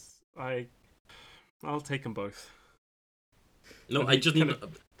guess. I'll take them both. No, And I he just kind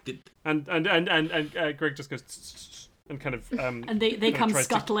need... And Greg just goes and kind of And they kind of come tries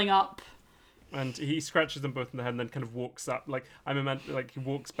to- scuttling up. and he scratches them both in the head and then kind of walks up like he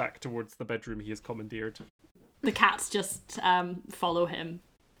walks back towards the bedroom he has commandeered. The cats just follow him.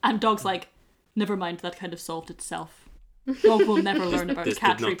 And Dog's like, never mind, that kind of solved itself. Dog will never learn about This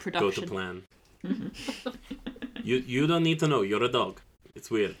cat did not reproduction. go to plan. You don't need to know. You're a dog. It's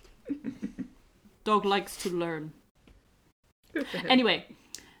weird. Dog likes to learn. Good for him. Anyway,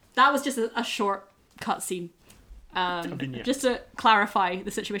 that was just a short cutscene. Vignette. Just to clarify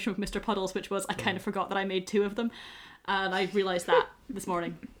the situation with Mr. Puddles, which was I kind of forgot that I made 2 of them, and I realised that this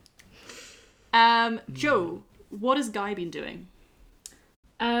morning. Joe, what has Guy been doing?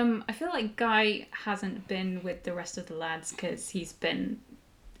 I feel like Guy hasn't been with the rest of the lads because he's been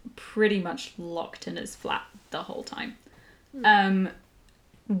pretty much locked in his flat the whole time.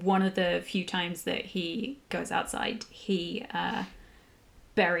 One of the few times that he goes outside, he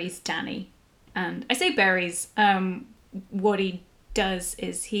buries Danny. And I say buries, what he does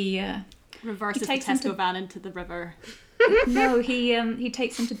is he Reverses the takes him Tesco to- van into the river. no, he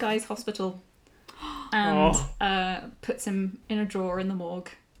takes him to Guy's hospital and puts him in a drawer in the morgue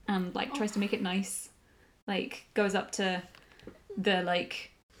and like tries to make it nice. Like goes up to the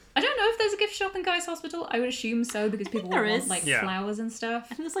like I don't know if there's a gift shop in Guy's hospital. I would assume so because people there would is. want like Yeah. flowers and stuff.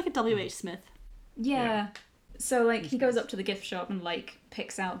 I think it's like a W.H. Smith. Yeah. So like he goes up to the gift shop and like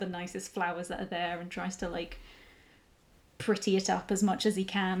picks out the nicest flowers that are there and tries to like pretty it up as much as he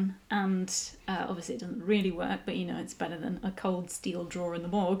can. And obviously it doesn't really work, but you know it's better than a cold steel drawer in the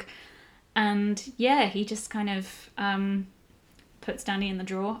morgue. And yeah, he just kind of puts Danny in the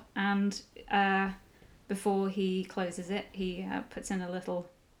drawer, and before he closes it, he puts in a little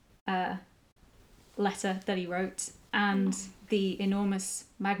letter that he wrote and the enormous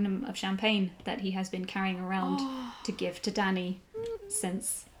magnum of champagne that he has been carrying around to give to Danny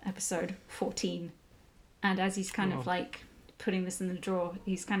since episode 14. And as he's kind of like putting this in the drawer,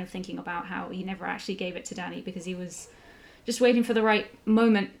 he's kind of thinking about how he never actually gave it to Danny because he was just waiting for the right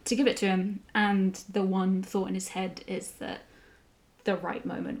moment to give it to him. And the one thought in his head is that the right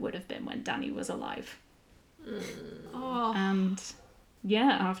moment would have been when Danny was alive. Oh, And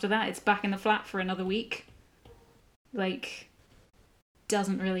yeah, after that, it's back in the flat for another week. Like,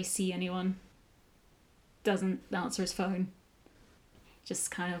 doesn't really see anyone. Doesn't answer his phone. Just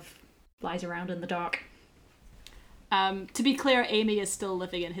kind of lies around in the dark. to be clear, Amy is still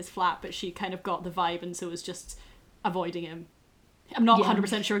living in his flat, but she kind of got the vibe and so is just avoiding him. I'm not Yeah.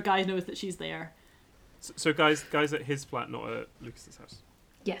 100% sure Guy knows that she's there. So guys at his flat, not at Lucas's house.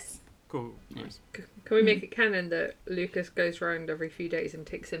 Yes. Cool. Nice. Can we make it canon that Lucas goes round every few days and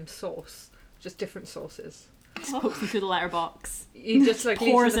takes him sauce? Just different sauces. Just pokes them through the letterbox. He just like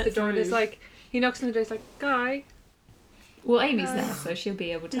Pours leaves them at it the door and is through. like, he knocks on the door. He's like, Guy. Well, Amy's there, so she'll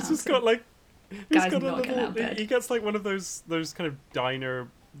be able to He's just answer. got like. Guys not getting out of bed. He gets like one of those kind of diner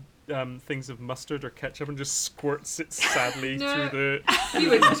things of mustard or ketchup and just squirts it sadly No. through the. He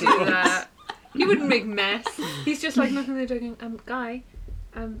wouldn't do that. He wouldn't make mess. He's just like knocking on the door going, Guy,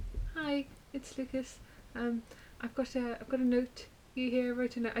 hi, it's Lucas. I've got a note. You here? I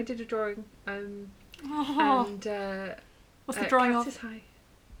wrote a note. I did a drawing. Oh, And what's the drawing Cats of? is high.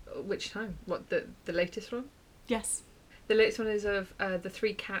 Which time? What, the latest one? Yes. The latest one is of the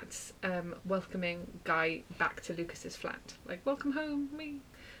three cats welcoming Guy back to Lucas's flat. Like, welcome home, me.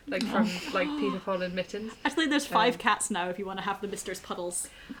 Like from like Peter, Paul and Mittens. Actually, there's 5 cats now if you want to have the Mister's Puddles.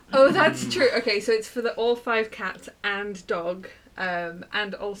 Oh, that's true. Okay, so it's for all 5 cats and dog.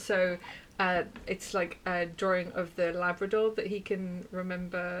 And also it's like a drawing of the Labrador that he can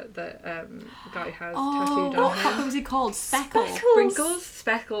remember that Guy has tattooed on him. What was he called? Speckle. Sprinkles?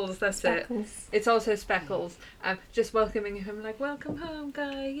 Speckles, that's it. Speckles. It's also Speckles. Just welcoming him like, welcome home,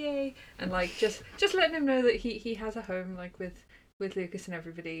 Guy, yay. And like just letting him know that he has a home like with Lucas and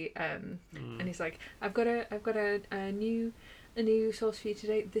everybody. And he's like, I've got a new sauce for you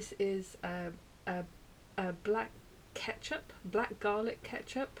today. This is a black garlic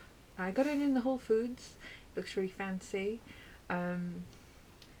ketchup. I got it in the Whole Foods. It looks really fancy. I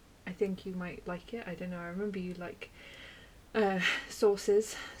think you might like it. I don't know. I remember you like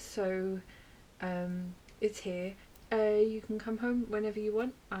sauces, so it's here. You can come home whenever you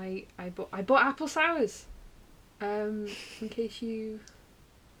want. I bought apple sours. In case you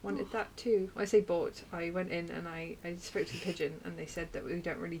wanted that too. I say bought. I went in and I spoke to the pigeon and they said that we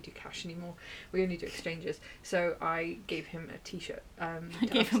don't really do cash anymore. We only do exchanges. So I gave him a T-shirt. I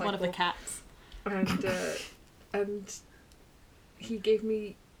gave him one of the cats. And he gave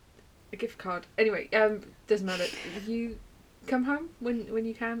me a gift card. Anyway, doesn't matter. You come home when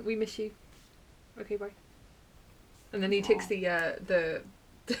you can. We miss you. Okay, bye. And then he takes the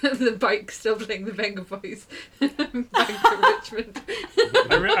bike, still playing the Venga Boys, back to Richmond.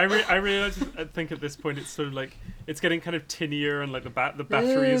 I really think at this point it's sort of like it's getting kind of tinnier and like the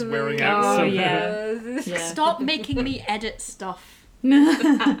battery is wearing out. Oh, so yeah. Stop making me edit stuff.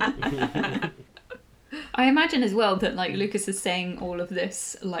 I imagine as well that like Lucas is saying all of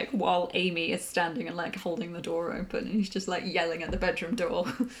this like while Amy is standing and like holding the door open and he's just like yelling at the bedroom door.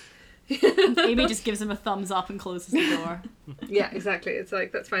 Amy just gives him a thumbs up and closes the door. Yeah, exactly. It's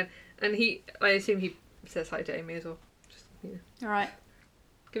like, that's fine. And I assume he says hi to Amy as well. Just, All right.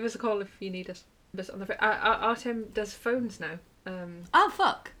 give us a call if you need us. Just on the phone. Artem does phones now. Oh,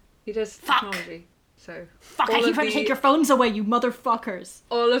 fuck. He does Fuck. technology. So Fuck, I all keep of trying to the- take your phones away, you motherfuckers.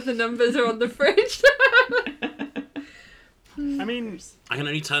 all of the numbers are on the fridge. I mean, I can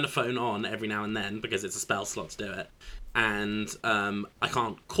only turn a phone on every now and then because it's a spell slot to do it, and I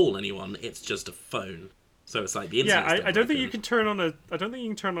can't call anyone. It's just a phone, so it's like the internet. yeah, I don't think you can turn on a. I don't think you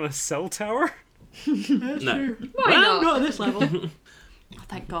can turn on a cell tower. No, Why not? Not at this level. Oh,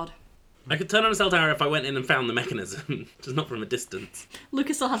 thank God. I could turn on a cell tower if I went in and found the mechanism, just not from a distance.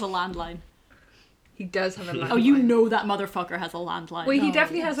 Lucas still has a landline. He does have a landline. Oh, you know that motherfucker has a landline. Well, he Oh,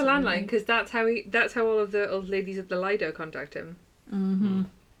 definitely has a absolutely. landline because that's how all of the old ladies at the Lido contact him.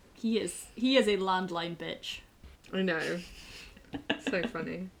 He is a landline bitch. I know. So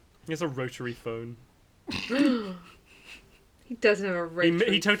funny. He has a rotary phone. He doesn't have a rotary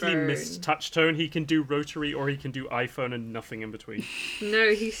He totally phone. missed touch tone. He can do rotary or he can do iPhone and nothing in between.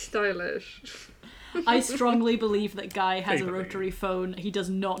 No, he's stylish. I strongly believe that Guy has a Favourite. rotary phone. He does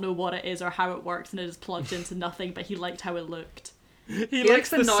not know what it is or how it works, and it is plugged into nothing, but he liked how it looked. He likes likes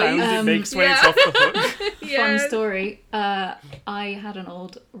the the sound noise. it makes when yeah. it's off the hook. Yeah. Fun story. I had an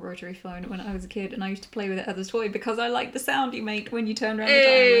old rotary phone when I was a kid, and I used to play with it as a toy because I liked the sound you made when you turned around the dial.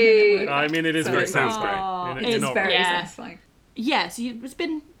 Hey. And then it I worked. mean, it is So very it sounds satisfying. Aw. You're It's not very Yeah. satisfying. Yes, it's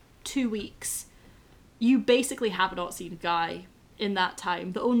been 2 weeks. You basically have not seen Guy in that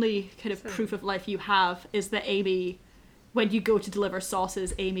time. The only kind of Same. proof of life you have is that Amy, when you go to deliver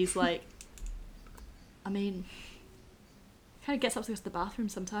sauces, Amy's like, I mean, kind of gets upstairs to the bathroom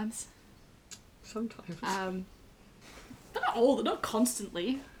sometimes. Sometimes. But not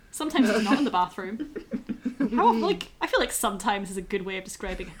constantly. Sometimes he's not in the bathroom. How often, I feel like sometimes is a good way of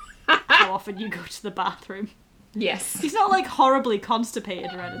describing how often you go to the bathroom. Yes. He's not like horribly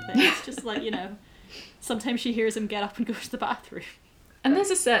constipated or anything. It's just like, sometimes she hears him get up and go to the bathroom. And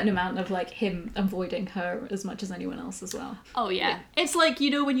there's a certain amount of like him avoiding her as much as anyone else as well. Oh yeah. It's like,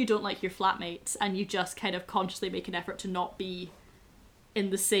 when you don't like your flatmates and you just kind of consciously make an effort to not be in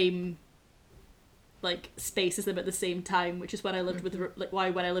the same space as them at the same time, which is when I lived with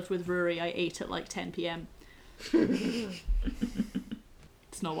when I lived with Rory, I ate at 10 p.m.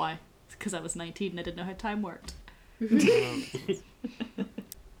 It's not why. It's because I was 19 and I didn't know how time worked.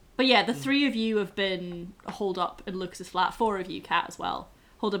 But yeah, the three of you have been holed up in Lucas's flat. Four of you, Cat as well,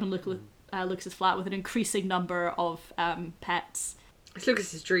 holed up in Lucas's flat with an increasing number of pets. It's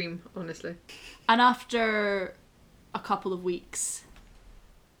Lucas's dream, honestly. And after a couple of weeks,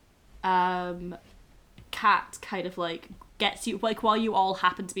 Cat kind of like gets you, like while you all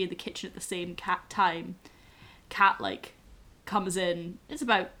happen to be in the kitchen at the same time, Cat like comes in. It's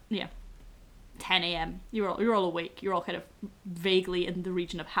about 10 a.m. You're all awake. You're all kind of vaguely in the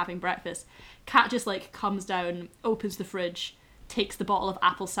region of having breakfast. Cat just like comes down, opens the fridge, takes the bottle of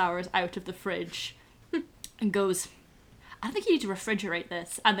apple sours out of the fridge, and goes, I don't think you need to refrigerate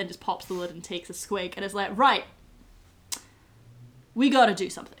this, and then just pops the lid and takes a swig and is like, right, we gotta do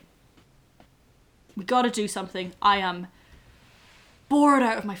something. We gotta do something. I am bored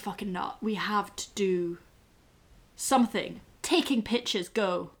out of my fucking nut. We have to do something. Taking pictures,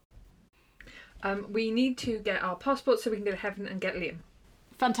 go. We need to get our passports so we can go to heaven and get Liam.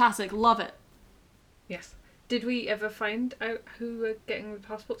 Fantastic, love it. Yes. Did we ever find out who we're getting the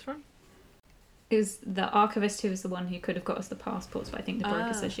passports from? It was the archivist who was the one who could have got us the passports, but I think the broker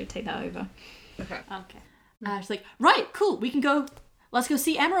Ah. said she would take that over. Okay. Okay. She's like, right, cool, we can go. Let's go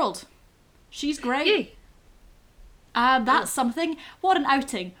see Emerald. She's great. Yay! That's something. What an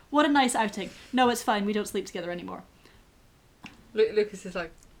outing. What a nice outing. No, it's fine. We don't sleep together anymore. Lucas is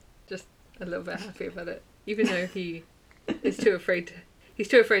like just a little bit happy about it, even though he is too afraid. He's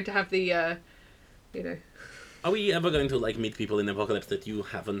too afraid to have the, Are we ever going to like meet people in the apocalypse that you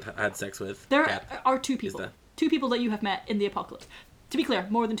haven't had sex with? There Cat? are two people. there? Two people that you have met in the apocalypse. To be clear,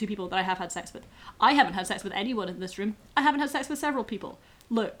 more than two people that I have had sex with. I haven't had sex with anyone in this room. I haven't had sex with several people.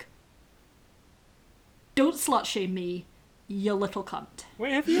 Look. Don't slut shame me, you little cunt.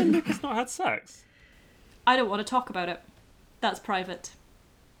 Wait, have you and Lucas not had sex? I don't want to talk about it. That's private.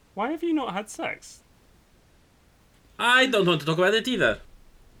 Why have you not had sex? I don't want to talk about it either.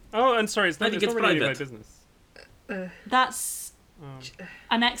 Oh, and sorry, it's I not, think it's it's not really any of my private. business. That's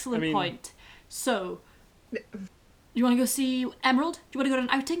an excellent I mean- point. So, you want to go see Emerald? Do you want to go on an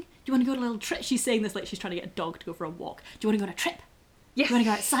outing? Do you want to go on a little trip? She's saying this like she's trying to get a dog to go for a walk. Do you want to go on a trip? Yes. You want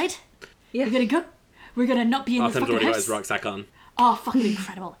to go outside? Yeah. We're gonna go. We're gonna not be in this Artem's fucking already got house. his rucksack on. Oh, fucking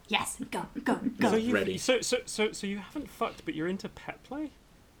incredible! Yes, go. So you Ready. So you haven't fucked, but you're into pet play?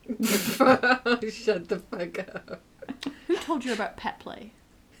 Shut the fuck up. Who told you about pet play?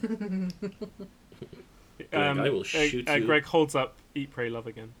 Greg, I will shoot you. Greg holds up Eat, Pray, Love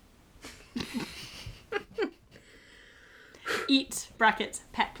again. Eat brackets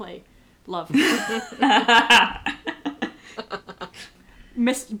pet play, love.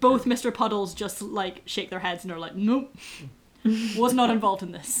 Both Mr. Puddles just like shake their heads and are like, nope, was not involved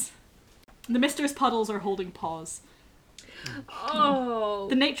in this. The Mr. Puddles are holding paws. Oh.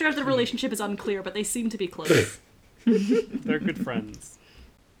 The nature of the relationship is unclear, but they seem to be close. They're good friends.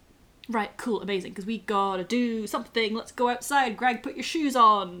 Right, cool, amazing, because we gotta do something. Let's go outside. Greg, put your shoes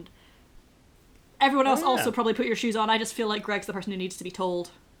on. Everyone else Oh, yeah. also probably put your shoes on. I just feel like Greg's the person who needs to be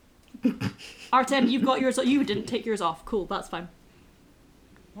told. Artem, you've got yours. You didn't take yours off. Cool, that's fine.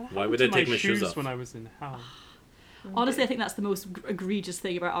 Why would I take my shoes off? when I was in hell? Honestly, I think that's the most egregious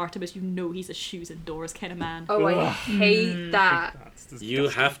thing about Artem is he's a shoes indoors kind of man. Oh, I Ugh. hate that. That's disgusting. You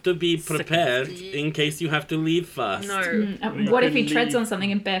have to be prepared in case you have to leave first. No. What if he can treads leave. on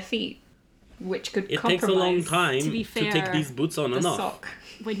something in bare feet? Which could It compromise takes a long time To be to take fair, these boots on the and off. sock.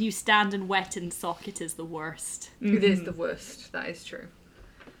 When you stand in wet and sock, it is the worst. It is the worst. That is true.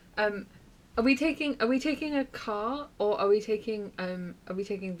 Are we taking a car or are we taking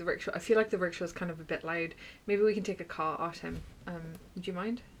the rickshaw? I feel like the rickshaw is kind of a bit loud. Maybe we can take a car, Artem. Would you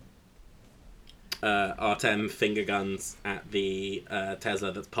mind? Artem finger guns at the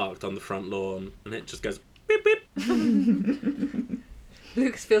Tesla that's parked on the front lawn, and it just goes beep beep.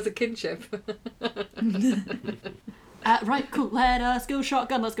 Lucas feels a kinship. Right, cool. Let us go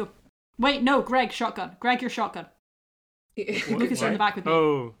shotgun. Let's go. Wait, no, Greg, shotgun. Greg, your shotgun. Lucas, you're in the back with me.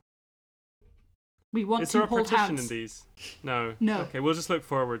 Oh, We want is there to a hold partition hands. in these? No. No. Okay, we'll just look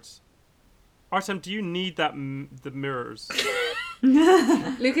forwards. Artem, do you need the mirrors?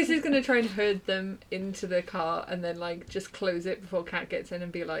 Lucas is going to try and herd them into the car and then like just close it before Kat gets in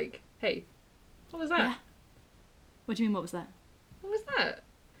and be like, "Hey, what was that? Yeah. What do you mean, what was that? What was that?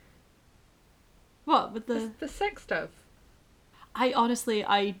 What, with the... The sex stuff." I honestly,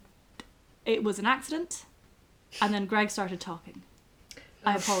 it was an accident, and then Greg started talking.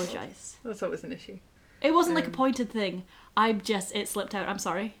 I apologise. That's always an issue. It wasn't like a pointed thing. It slipped out. I'm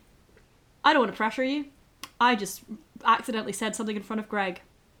sorry. I don't want to pressure you. I just accidentally said something in front of Greg.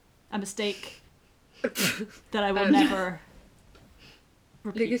 A mistake. that I will never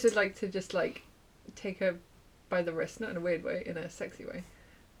repeat. Lucas would like to just like take her by the wrist, not in a weird way, in a sexy way,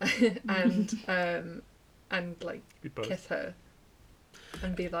 and like Be both. kiss her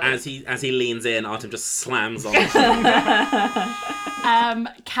and be like, As he leans in, Artem just slams on.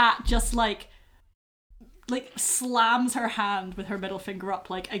 Kat just like slams her hand with her middle finger up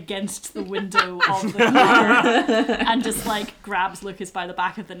like against the window of the car and just like grabs Lucas by the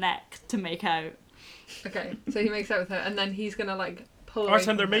back of the neck to make out. okay, so he makes out with her, and then he's gonna like pull away Artem,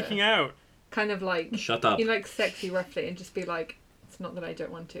 from they're her, making out. kind of like Shut up. you know, like sexy roughly, and just be like, it's not that I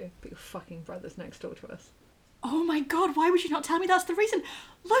don't want to, but your fucking brother's next door to us. Oh my god, why would you not tell me that's the reason?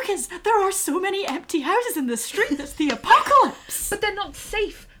 Lucas, there are so many empty houses in this street, that's the apocalypse! But they're not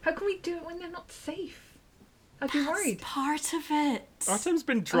safe. How can we do it when they're not safe? I'd be worried. That's part of it. Artem's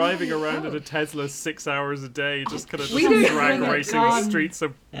been driving around in a Tesla 6 hours a day, just kind of We don't drag bring it racing the on. streets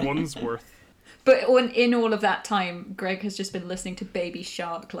of Wandsworth. But in all of that time, Greg has just been listening to Baby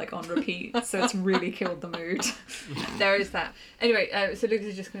Shark like on repeat, so it's really killed the mood. There is that. Anyway, so Lucas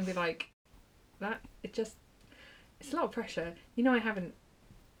is just going to be like, that, it's a lot of pressure. You know, I haven't,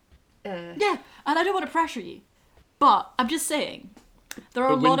 Yeah, and I don't want to pressure you, but I'm just saying, there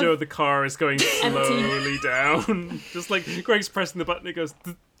are The a lot window of of the car is going slowly down. Just like Greg's pressing the button, it goes...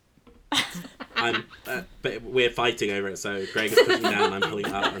 But we're fighting over it, so Greg is pushing down, I'm pulling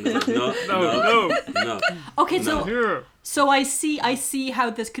up, and it's like, no. Okay, No. Here. so I see how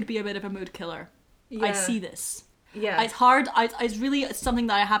this could be a bit of a mood killer. I Yeah. see this. yeah. It's hard. It's something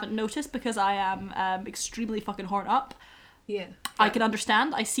that I haven't noticed because I am extremely fucking horned up. Yeah. I can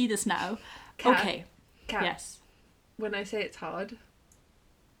understand. I see this now. Kat, Okay. Kat, Yes. when I say it's hard,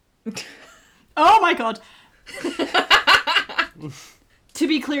 Oh my god. To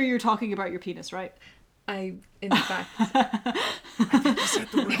be clear, you're talking about your penis, right? I, in fact, Said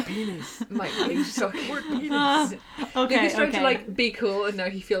the word penis. might be shocking. Word penis. Okay. Lucas tried Okay. to like be cool, and now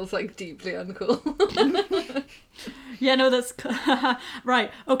he feels like deeply uncool. Yeah, no, that's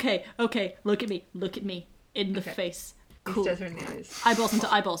right. Okay. Look at me in the Okay. face. He Cool. stares her in the eyes. Eyeballs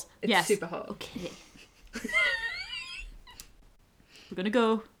into eyeballs. It's Yes. super hot. Okay. We're gonna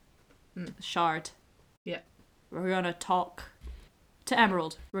go. Shard. Yeah. We're gonna talk to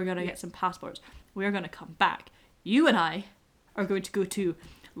Emerald. We're gonna get some passports. We're gonna come back. You and I are going to go to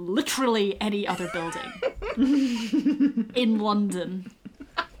literally any other building in London.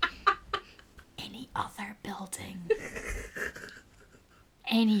 Any other building.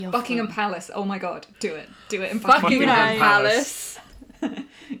 Any of Buckingham them. Palace. Oh my god, do it in Buckingham Buckingham Palace.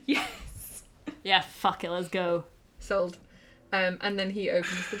 Yes. Yeah, fuck it, let's go. Sold. And then he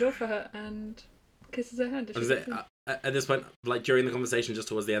opens the door for her and kisses her hand. Was it, at this point, like during the conversation, just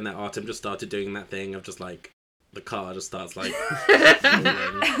towards the end, there, Artem just started doing that thing of just like the car just starts like.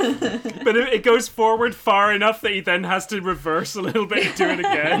 But it goes forward far enough that he then has to reverse a little bit and do it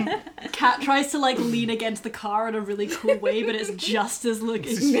again. Kat tries to like lean against the car in a really cool way, but it's just as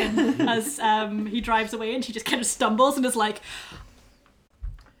as he drives away, and she just kind of stumbles and is like,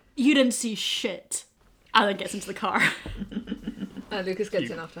 "You didn't see shit," and then gets into the car. Lucas gets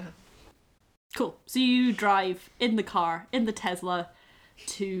in after her. Cool. So you drive in the car in the Tesla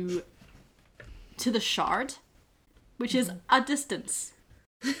to the Shard, which is a distance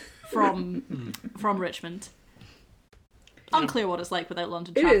from Richmond. Unclear what it's like without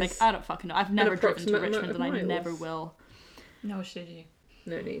London It traffic. is I don't fucking know. I've never driven to approximate amount Richmond, of and I miles. never will. No, should you?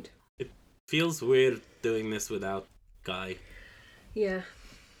 No need. Feels weird doing this without Guy. Yeah.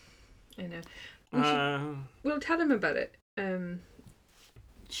 I know. We'll tell him about it.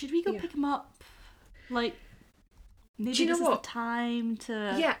 Should we go Yeah. pick him up? Like, maybe Do you know this is what? the time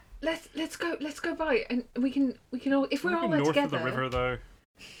to. Yeah, let's go by, and we can all, if we're all there north together. of the river, though.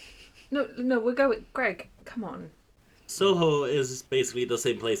 No, we'll go with Greg. Come on. Soho is basically the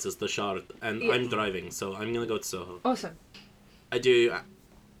same place as the Shard, and Yeah. I'm driving, so I'm gonna go to Soho. Awesome. I do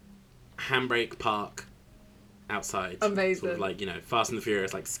handbrake park outside. Amazing. Sort of like, Fast and the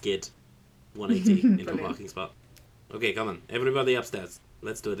Furious, like skid 180 into a Brilliant. parking spot. Okay, come on. Everybody upstairs.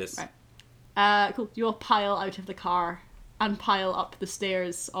 Let's do this. Right. Cool. You all pile out of the car and pile up the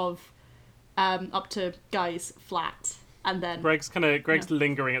stairs of, up to Guy's flat, and then. Greg's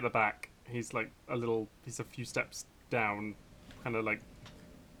lingering at the back. He's like he's a few steps down, kind of like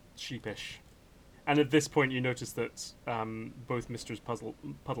sheepish. And at this point, you notice that both Mr.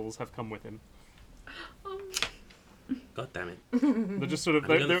 Puddles have come with him. God damn it. They're just sort of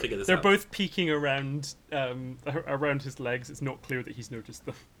I'm gonna figure this they're out. both peeking around around his legs. It's not clear that he's noticed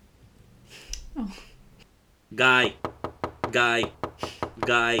them. Guy. Guy.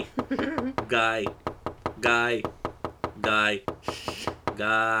 Guy. Guy. Guy. Guy.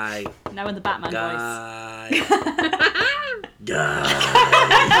 Guy. Now in the Batman voice. Guy.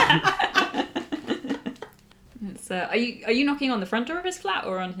 So, are you knocking on the front door of his flat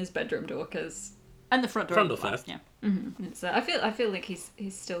or on his bedroom door? Because And the front door. Front of the door flat, first. Yeah. so I feel like he's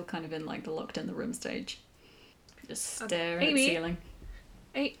still kind of in like the locked in the room stage, just staring at the Amy? ceiling.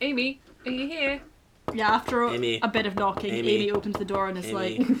 Hey, Amy, are you here? Yeah, after Amy. a bit of knocking, Amy. Amy opens the door and is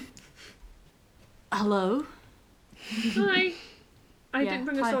Amy. like, hello? Hi. I Yeah, didn't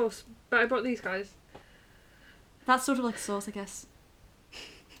bring a hi. sauce, but I brought these guys. That's sort of like a sauce, I guess,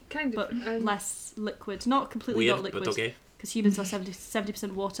 Kind but of. less liquid. Not completely Weird, not liquid. but okay. Because humans are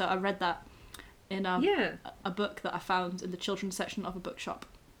 70% water. I read that in Yeah. a book that I found in the children's section of a bookshop.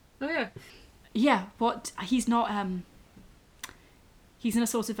 Oh, yeah. Yeah, what? He's not, he's in a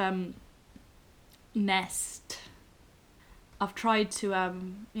sort of, nest. I've tried to,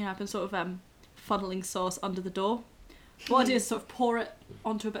 I've been sort of, funneling sauce under the door. What I do is sort of pour it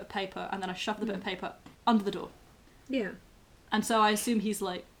onto a bit of paper, and then I shove the bit of paper under the door. Yeah. And so I assume he's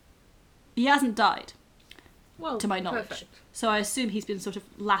like, he hasn't died, Well, to my knowledge. perfect. So I assume he's been sort of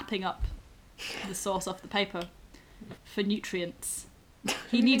lapping up the sauce off the paper for nutrients.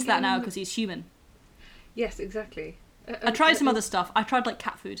 He needs that now because he's human. Yes, exactly. I tried some other stuff. I tried like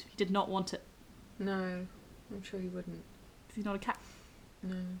cat food. He did not want it. No, I'm sure he wouldn't. He's not a cat.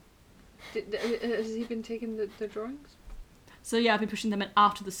 No. Has he been taking the drawings? So yeah, I've been pushing them in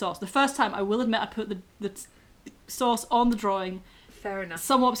after the sauce. The first time, I will admit, I put the sauce on the drawing, Fair enough.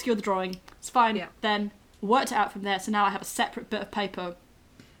 somewhat obscured the drawing. It's fine. Yeah. Then worked it out from there. So now I have a separate bit of paper,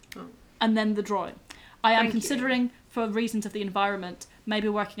 Oh. and then the drawing. I am Thank you. considering, for reasons of the environment, maybe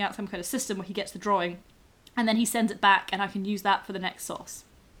working out some kind of system where he gets the drawing, and then he sends it back, and I can use that for the next sauce.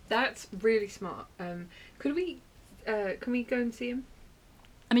 That's really smart. Could we? Can we go and see him?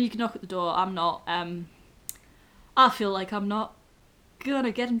 I mean, you can knock at the door. I'm not. I feel like I'm not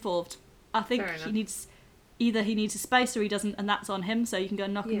gonna get involved. I think Fair he enough. needs either he needs a space or he doesn't, and that's on him. So you can go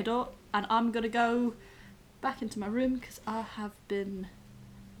and knock on Yeah. the door, and I'm gonna go back into my room because I have been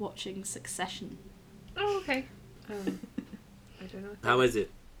watching Succession. Oh, okay. I don't know. How is it?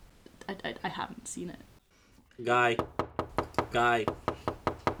 I haven't seen it. Guy. Guy.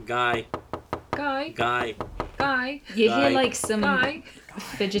 Guy. Guy. Guy. Guy. You Guy. hear like some Guy.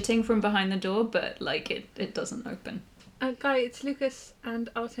 fidgeting from behind the door, but like it doesn't open. Guy, it's Lucas and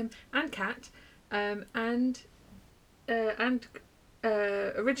Artem and Kat, and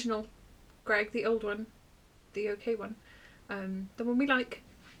original Greg, the old one, the okay one, the one we like.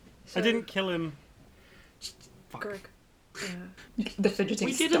 So, I didn't kill him. Fuck. Greg. The fidgeting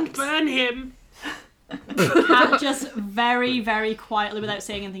We didn't stops. burn him. Cat just very, very quietly, without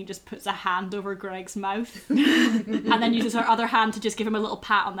saying anything, just puts a hand over Greg's mouth, and then uses her other hand to just give him a little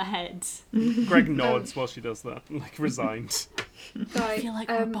pat on the head. Greg nods while she does that, like resigned. Guy, I feel like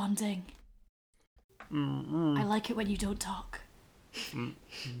we're bonding. I like it when you don't talk.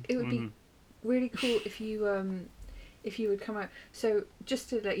 it would be really cool if you would come out. So just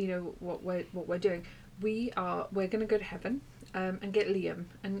to let you know what we're doing, we're gonna go to heaven and get Liam,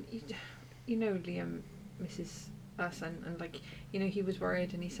 and you know Liam misses us, and like he was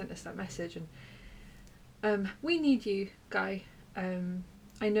worried and he sent us that message, and we need you, Guy.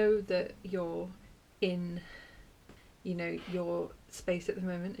 I know that you're in your space at the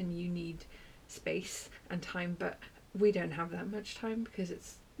moment and you need space and time, but we don't have that much time because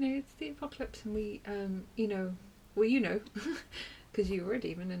it's the apocalypse, and we because you were a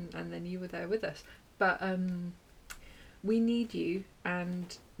demon and then you were there with us, but we need you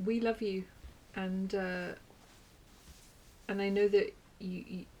and we love you, and I know that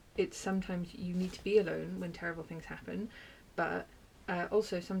you it's sometimes you need to be alone when terrible things happen, but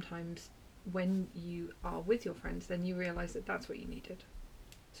also sometimes when you are with your friends then you realise that that's what you needed,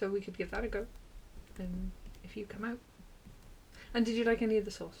 so we could give that a go, and if you come out. And did you like any of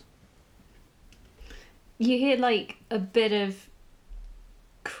the sauce? You hear like a bit of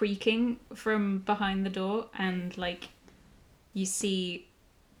creaking from behind the door, and like you see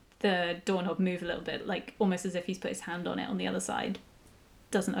the doorknob move a little bit, like almost as if he's put his hand on it on the other side.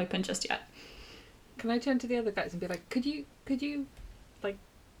 Doesn't open just yet. Can I turn to the other guys and be like, could you like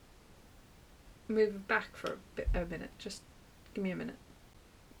move back for a minute? Just give me a minute.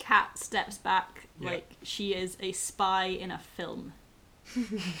 Cat steps back Yeah. like she is a spy in a film.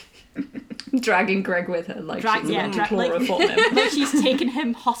 Dragging Greg with her, like she's about to chloroform him. Like she's taken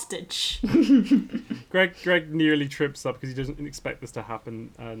him hostage. Greg nearly trips up because he doesn't expect this to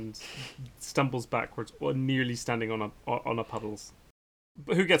happen and stumbles backwards, or nearly standing on a puddles.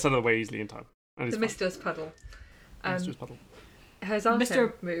 But who gets out of the way easily in time? And The it's fine. Mister's puddle. Mister's puddle. Has Artem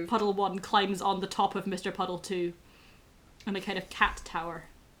Mr. moved? Puddle 1 climbs on the top of Mr. Puddle 2. And a kind of cat tower.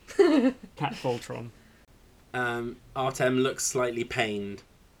 Cat Voltron. Artem looks slightly pained,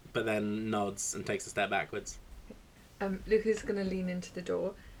 but then nods and takes a step backwards. Lucas is gonna lean into the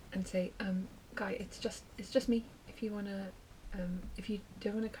door and say, Guy, it's just me. If you wanna, if you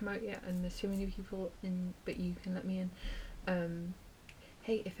don't wanna come out yet, and there's too many people in, but you can let me in.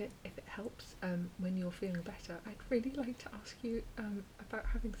 Hey, if it helps, when you're feeling better, I'd really like to ask you about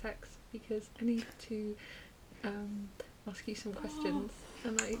having sex, because I need to ask you some questions,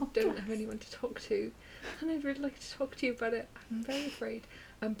 and I don't have anyone to talk to, and I'd really like to talk to you about it. I'm very afraid,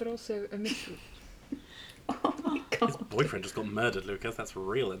 but also I miss you. Oh my His god. boyfriend just got murdered, Lucas. That's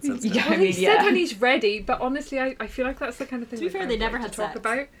real insensitive. Yeah. Well, he Yeah. said when he's ready, but honestly, I feel like that's the kind of thing To be that fair, Guy they would never like had to talk sex.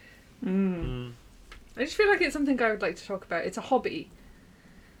 about. Mm. I just feel like it's something Guy would like to talk about. It's a hobby.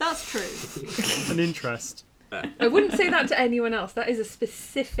 That's true. An interest. I wouldn't say that to anyone else. That is a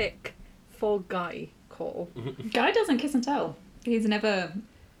specific for Guy call. Guy doesn't kiss and tell. He's never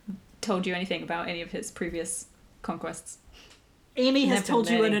told you anything about any of his previous conquests. Amy has Never told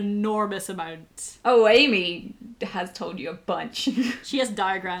you an many. enormous amount. Oh, Amy has told you a bunch. She has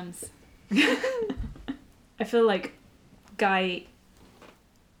diagrams. I feel like Guy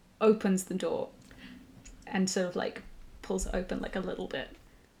opens the door and sort of like pulls it open like a little bit.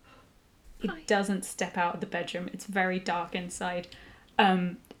 He Hi. doesn't step out of the bedroom. It's very dark inside.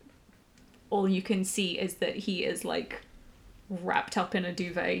 All you can see is that he is like wrapped up in a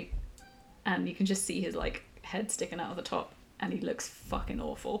duvet, and you can just see his like head sticking out of the top, and he looks fucking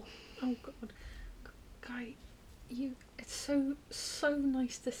awful. Oh God, Guy, it's so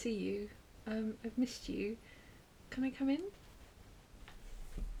nice to see you. I've missed you. Can I come in?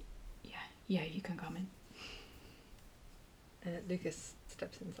 Yeah, you can come in. Lucas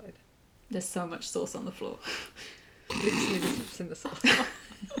steps inside. There's so much sauce on the floor. Lucas nearly steps in the sauce.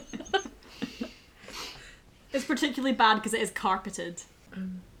 It's particularly bad because it is carpeted.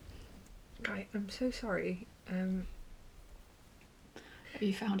 Guy, I'm so sorry. Have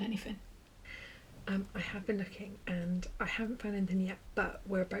you found anything? I have been looking and I haven't found anything yet, but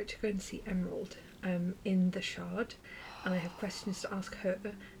we're about to go and see Emerald in the Shard, and I have questions to ask her,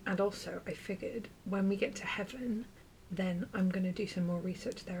 and also I figured when we get to heaven, then I'm going to do some more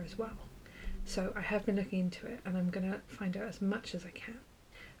research there as well. So I have been looking into it, and I'm going to find out as much as I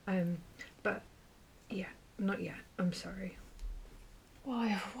can. But yeah, not yet. I'm sorry.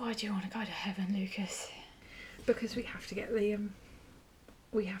 Why do you want to go to heaven, Lucas? Because we have to get Liam.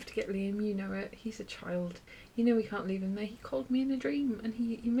 We have to get Liam, you know it. He's a child. You know we can't leave him there. He called me in a dream, and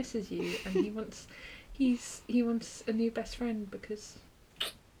he misses you, and he wants a new best friend, because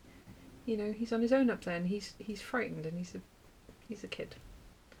you know he's on his own up there, and he's frightened, and he's a kid.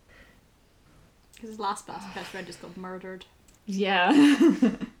 Because his last best friend just got murdered. Yeah.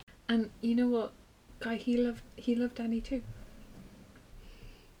 And you know what, Guy, he loved Danny too.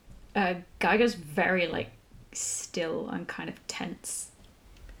 Guy goes very like still and kind of tense,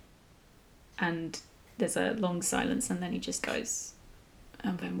 and there's a long silence, and then he just goes,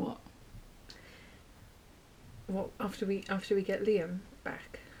 and then what? Well, after we get Liam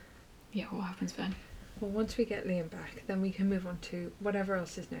back. Yeah, what happens then? Well, once we get Liam back, then we can move on to whatever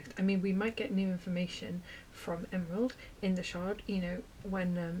else is next. I mean, we might get new information from Emerald in the Shard, you know,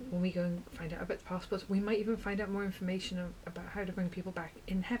 when we go and find out about the passports. We might even find out more information about how to bring people back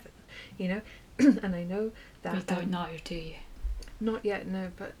in heaven, you know. And I know that... You don't know, do you? Not yet,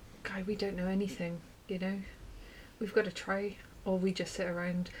 no, but, Guy, we don't know anything, you know. We've got to try, or we just sit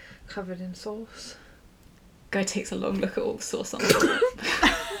around covered in sauce. Guy takes a long look at all the sauce on the floor.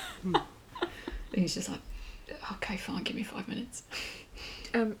 And he's just like, okay, fine, give me 5 minutes.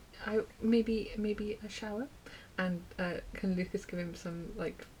 Maybe a shower, and can Lucas give him some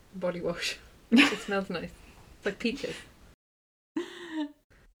like body wash? It smells nice, it's like peaches.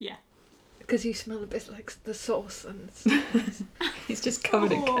 Yeah. Because you smell a bit like the sauce, and it's nice. He's just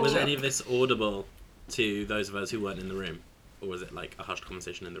covered in Oh. Was ketchup. any of this audible to those of us who weren't in the room? Or was it like a hushed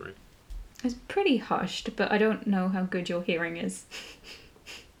conversation in the room? It's pretty hushed, but I don't know how good your hearing is.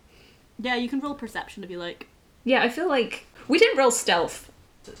 Yeah, you can roll perception to be like, Yeah, I feel like we didn't roll stealth,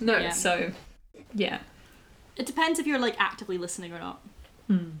 No, Yeah. so yeah. it depends if you're like actively listening or not.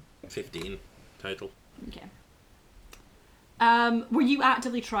 15 total. Okay. Were you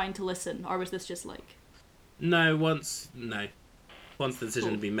actively trying to listen, or was this just like... No, once the decision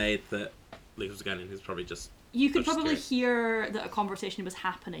Cool. had been made that Lucas was going in, he was probably just... You could That's probably scary. hear that a conversation was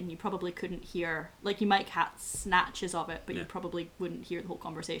happening. You probably couldn't hear, like, you might catch snatches of it, but you Yeah. probably wouldn't hear the whole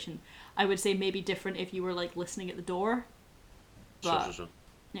conversation. I would say maybe different if you were like listening at the door. But Sure.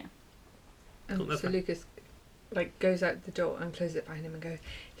 And Cool, so okay. Lucas like goes out the door and closes it behind him and goes,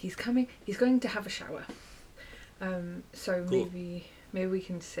 he's going to have a shower. So Cool. maybe we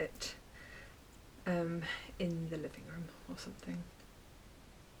can sit in the living room or something.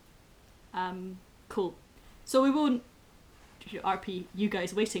 Cool. So we won't RP you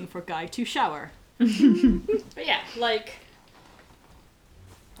guys waiting for Guy to shower. But yeah, like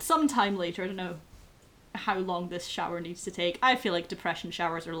sometime later, I don't know how long this shower needs to take. I feel like depression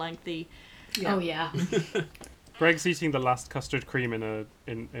showers are lengthy. Yeah. Oh yeah. Greg's eating the last custard cream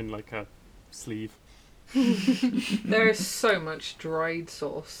in like a sleeve. There is so much dried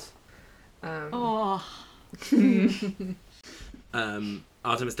sauce. Oh,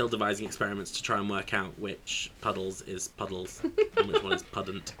 Artem is still devising experiments to try and work out which Puddles is Puddles and which one is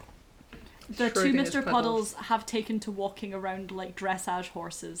Puddant. the two Schrodinger's Mr. Puddles. Puddles have taken to walking around like dressage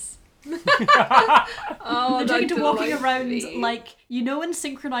horses. Oh, They're taken to walking around delightfully. like, you know, in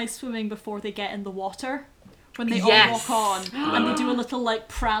synchronized swimming before they get in the water? When they Yes. all walk on and they do a little like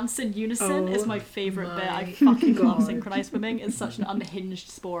prance in unison is Oh my favourite bit. I my fucking love God. synchronized swimming. It's such an unhinged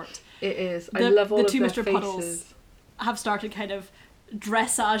sport. It is. I The- love all the of two their Mr. faces. Puddles. Have started kind of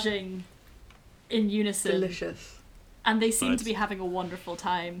dressaging in unison. Delicious. And they seem Right. to be having a wonderful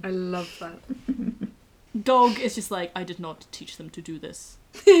time. I love that. Dog is just like, I did not teach them to do this.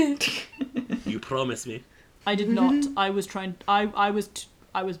 You promise me. I did not. I was trying. I was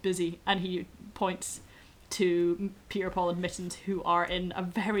busy, and he points to Peter, Paul, and Mittens, who are in a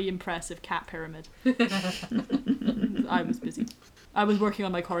very impressive cat pyramid. I was busy. I was working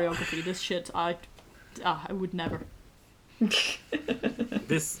on my choreography. This shit, I would never.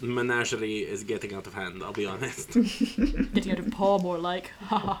 This menagerie is getting out of hand, I'll be honest. Getting out of paw, more like.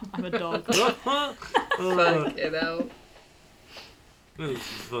 Haha, I'm a dog. Fuck it out. This is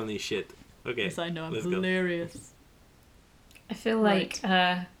funny shit. Okay. Yes, I know. I'm let's go. hilarious. I feel like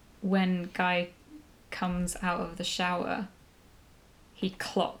when Guy comes out of the shower, he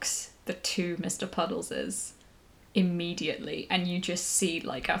clocks the two Mr. Puddleses immediately, and you just see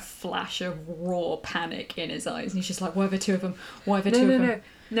like a flash of raw panic in his eyes. And he's just like, "Why are the two of them? Why are the two of them?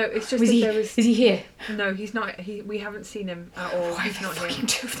 No. It's just Is that he? there was. Is he here? No, he's not. We haven't seen him at all. Why are He's the not here. fucking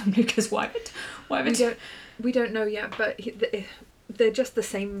two of them, Lucas? Why are the We don't know yet, but they're just the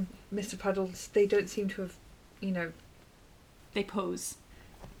same Mr. Puddles. They don't seem to have, They pose.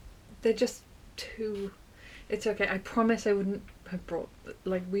 they're just too. It's okay. I promise I wouldn't have brought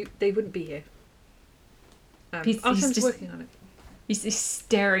they wouldn't be here. He's Artem's just- working on it. He's just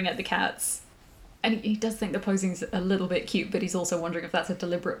staring at the cats. And he does think the posing's a little bit cute, but he's also wondering if that's a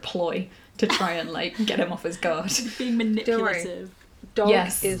deliberate ploy to try and like get him off his guard. Being manipulative. Dog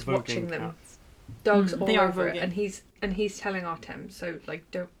Yes. is Voguing watching them. cats. Dog's Mm, all they are over it, voguing. and he's telling Artem. So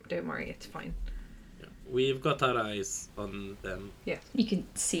don't worry, it's fine. We've got our eyes on them. You can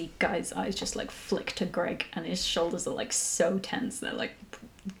see Guy's eyes just like flick to Greg, and his shoulders are like so tense, they're like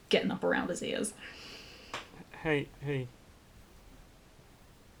getting up around his ears. Hey.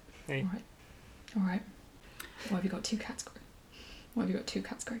 All right. Why have you got two cats, Greg? Why have you got two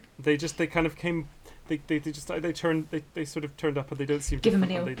cats, Greg? They kind of came. They sort of turned up and they don't seem. Give him a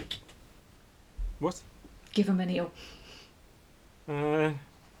different, kneel. and What? Give him a kneel.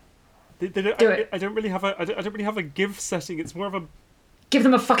 They don't, Do it. I don't really have a give setting. It's more of a Give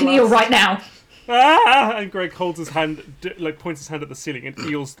them a fucking eel right now. and Greg holds his hand, points his hand at the ceiling, and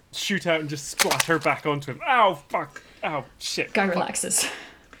eels shoot out and just splatter back onto him. Ow! Fuck! Ow! Shit! Guy fuck, relaxes.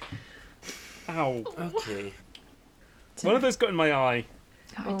 Ow! Okay. One of those got in my eye.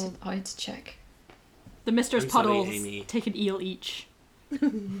 I had to check. The Misters I'm sorry, Puddles Amy. take an eel each.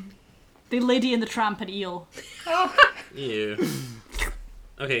 The Lady and the Tramp and eel. Ew.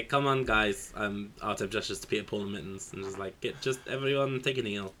 Okay, come on, guys. Artem gestures to Peter, Paul, and Mittens, and just like, just everyone take an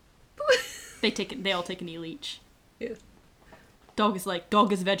eel. They all take an eel each. Yeah. Dog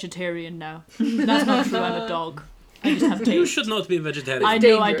is vegetarian now. That's not true. I'm a dog. I just have You taste. should not be a vegetarian. I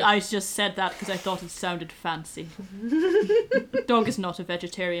know. dangerous. I just said that because I thought it sounded fancy. Dog is not a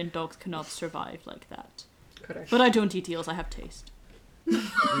vegetarian. Dogs cannot survive like that. Correct. But I don't eat eels. I have taste.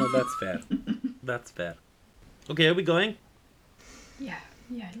 No, that's fair. That's fair. Okay, are we going? Yeah.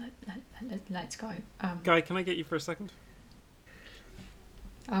 Let's go. Guy, can I get you for a second?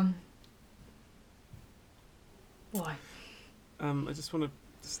 Why? I just want to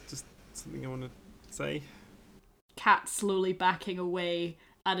just something I want to say. Cat slowly backing away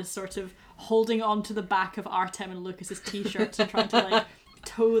and is sort of holding on to the back of Artem and Lucas's t-shirts and trying to like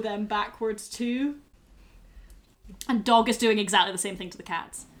tow them backwards too. And Dog is doing exactly the same thing to the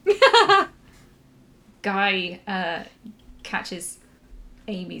cats. Guy catches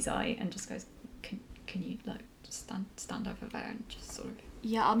Amy's eye and just goes, "Can you like stand over there and just sort of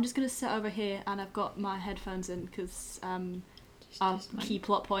Yeah, I'm just gonna sit over here and I've got my headphones in because Just key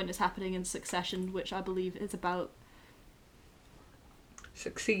plot point is happening in Succession, which I believe is about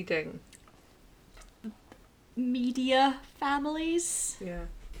Succeeding. media families. Yeah.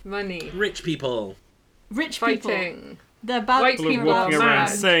 Money. Rich people. Rich people. Fighting. They're about White to People people walking are around mad.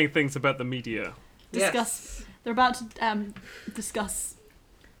 saying things about the media. discuss. They're about to discuss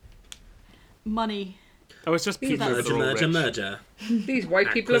money, Oh, it's just people that are all rich. Merger. These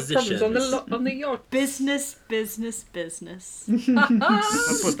white people have problems on the on the yacht. business. That's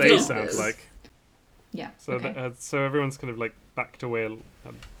what they Stop. sound like. Yeah. So okay. so everyone's kind of like backed away.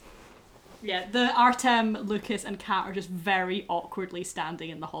 Yeah, the Artem, Lucas, and Kat are just very awkwardly standing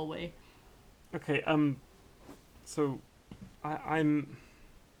in the hallway. Okay. So, I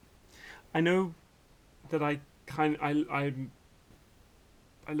know that I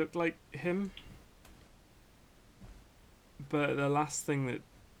look like him, but the last thing that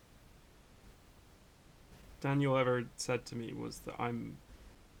Daniel ever said to me was that I'm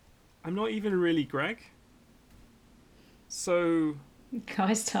not even really Greg. So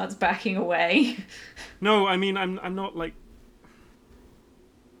Guy starts backing away. no, I mean I'm not like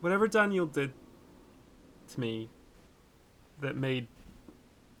whatever Daniel did to me that made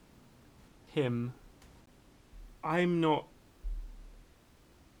him. I'm not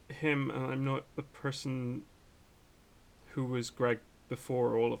him, and I'm not the person who was Greg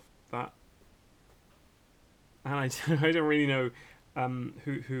before all of that. And I don't really know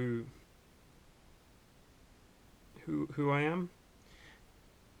who I am.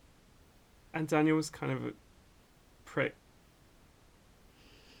 And Daniel was kind of a prick,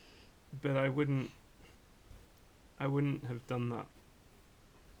 but I wouldn't have done that.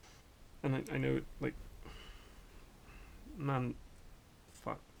 And I know, like, man,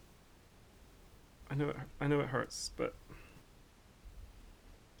 fuck. I know it hurts, but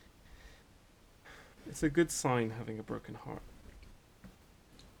it's a good sign having a broken heart.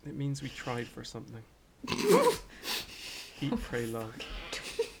 It means we tried for something. Eat, pray, love.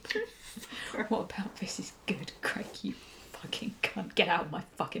 What about this is good, Greg? You fucking cunt. Get out of my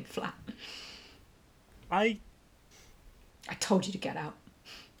fucking flat. I told you to get out.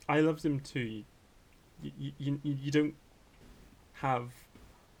 loved him too. You don't have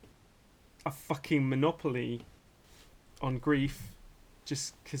a fucking monopoly on grief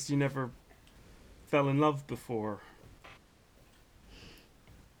just because you never fell in love before.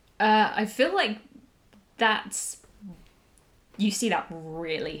 I feel like you see that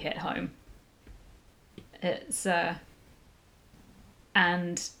really hit home. It's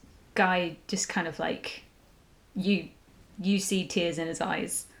and Guy just kind of like you see tears in his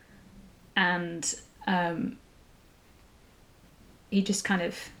eyes, and he just kind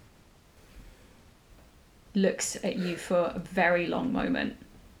of looks at you for a very long moment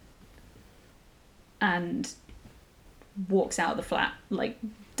and walks out of the flat, like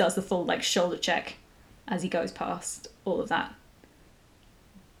does the full like shoulder check as he goes past all of that.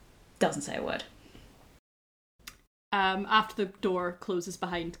 Doesn't say a word. After the door closes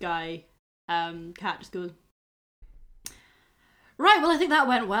behind Guy, Kat just goes, right, well, I think that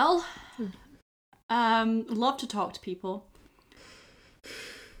went well. Love to talk to people.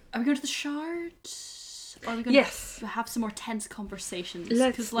 Are we going to the Shard? Or are we going to have some more tense conversations?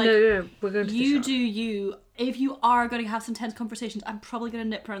 Let's. Like, No, we're going to the you Shard. do you. If you are going to have some tense conversations, I'm probably going to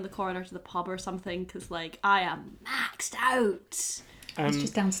nip around the corner to the pub or something, because, like, I am maxed out. It's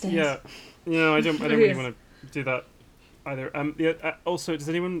just downstairs. Yeah, no, I don't really Yes. want to do that either. Yeah. Also, does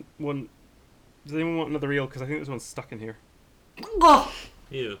anyone want another eel? Because I think there's one stuck in here. Oh,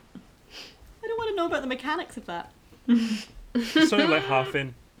 Ew. I don't want to know about the mechanics of that. It's only like half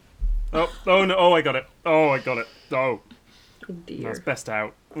in. Oh no! Oh, I got it. Oh, Oh no, dear. it's best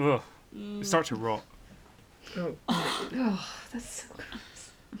out. Ugh. It starts to rot. Oh. Oh, that's so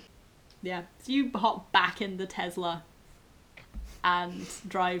gross. Yeah, so you hop back in the Tesla and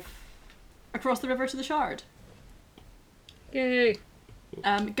drive across the river to the Shard. Yay.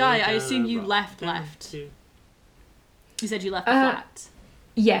 Guy, I assume you left. You said you left the Uh, flat.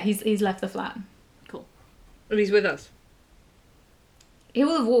 Yeah, he's left the flat. Cool. And he's with us. He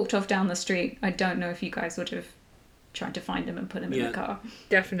will have walked off down the street. I don't know if you guys would have tried to find him and put him in Yeah. the car.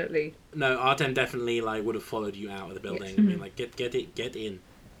 Definitely. No, Artem definitely like would have followed you out of the building and been like, get in.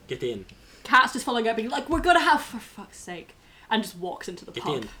 Kat's just following up, being like, "We're gonna have, for fuck's sake," and just walks into the Get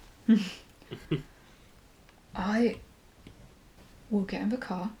pub. in. I will get in the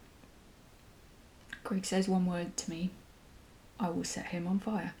car. Greg says one word to me. I will set him on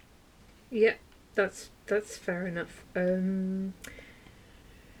fire. Yeah, that's fair enough.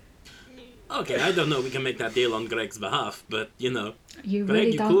 Okay, I don't know. We can make that deal on Greg's behalf, but you know. You Greg,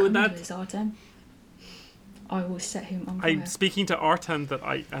 really you don't cool come with into that? this, Artem. I will set him on fire. I'm speaking to Artem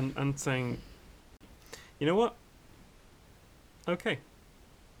and saying, you know what? Okay.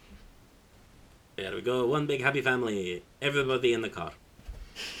 There we go. One big happy family. Everybody in the car.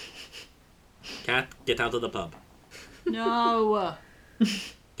 Cat, get out of the pub. No.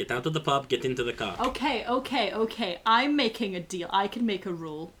 Get out of the pub, get into the car. Okay. I'm making a deal. I can make a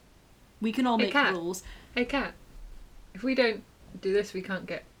rule. We can all Hey, make Kat. rules. Hey, Kat. If we don't do this, we can't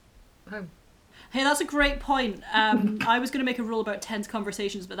get home. Hey, that's a great point. I was going to make a rule about tense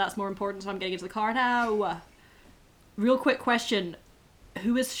conversations, but that's more important, so I'm getting into the car now. Real quick question.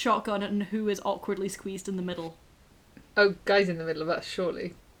 Who is shotgun and who is awkwardly squeezed in the middle? Oh, guy's in the middle of us,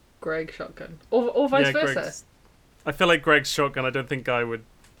 surely. Greg shotgun. Or vice versa. Greg's, I feel like Greg's shotgun. I don't think Guy would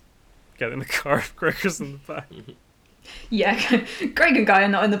get in the car if Greg was in the back. Yeah, Greg and Guy are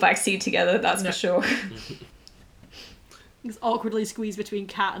not in the back seat together, that's for sure. It's awkwardly squeezed between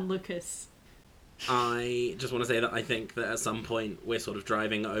Kat and Lucas. I just want to say that I think that at some point we're sort of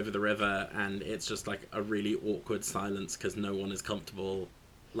driving over the river and it's just like a really awkward silence because no one is comfortable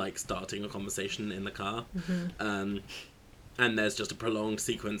like starting a conversation in the car. And there's just a prolonged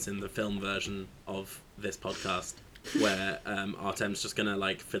sequence in the film version of this podcast where Artem's just gonna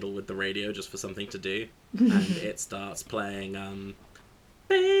like fiddle with the radio just for something to do, and it starts playing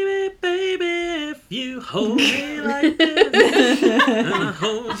baby, baby, if you hold me like this and I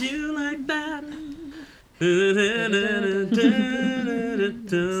hold you like that,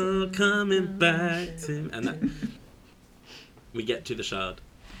 coming back to, and that we get to the shard.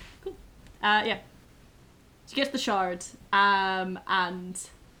 Yeah. So you get to the shard, and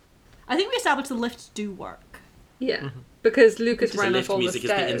I think we established the lifts do work. Yeah. Because Lucas The ran lift off all the music is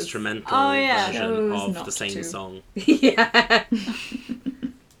the stairs. instrumental Oh, yeah. version Chose of not the same to. song. Yeah.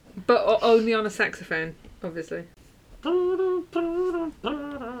 But only on a saxophone, obviously.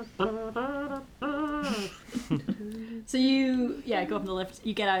 So you, go up in the lift,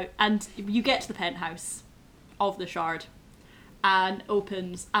 you get out, and you get to the penthouse of the shard, and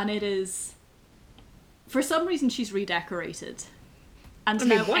opens, and it is, for some reason she's redecorated. And I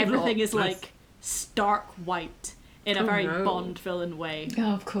mean, now why everything not? is like stark white in a Oh, very no. Bond villain way.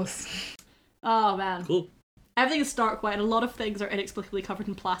 Oh, of course. Oh man. Cool. Everything is stark white, and a lot of things are inexplicably covered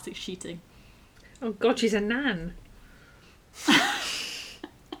in plastic sheeting. Oh god, she's a nan.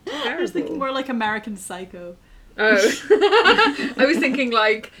 I was thinking more like American Psycho. Oh. I was thinking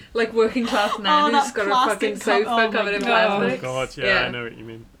like working class nan that who's got a plastic fucking sofa oh my covered in God. Oh plastic. god, yeah, I know what you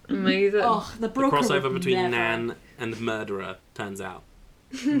mean. Amazing. Oh, the The broker crossover would between never. Nan and Murderer turns out.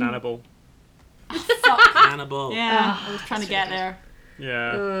 Nannibal. Fuck. Hannibal. Yeah, Ah, I was trying to that's get there.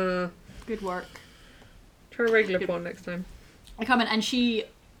 Yeah. Good work. Try regular porn next time. I come in and she,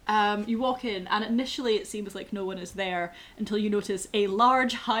 you walk in and initially it seems like no one is there until you notice a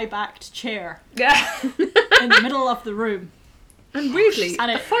large high-backed chair Yeah. in the middle of the room. And weirdly,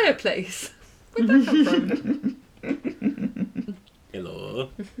 And a it- fireplace. Where'd that come from? Hello.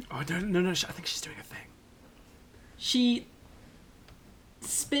 Oh no! I think she's doing a thing. She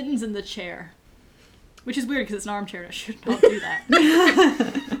spins in the chair, which is weird because it's an armchair and it should not do that.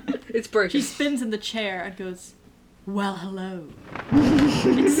 It's broken. She spins in the chair and goes, "Well, hello.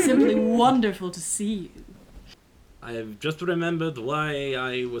 It's simply wonderful to see you." I've just remembered why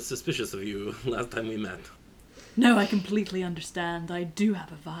I was suspicious of you last time we met. No, I completely understand. I do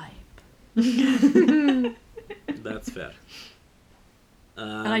have a vibe. That's fair.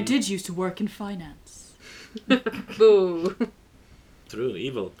 And I did used to work in finance. Boo. True,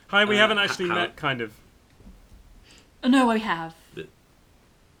 evil. Hi, we haven't h- actually how- met, kind of. No, I have.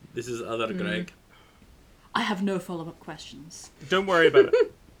 This is other Greg. I have no follow-up questions. Don't worry about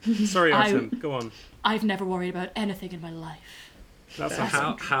it. Sorry, I- Artem. Go on. I've never worried about anything in my life. That's So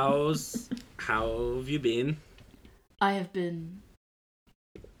awesome. how have you been? I have been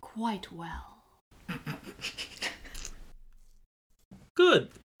quite well. Good.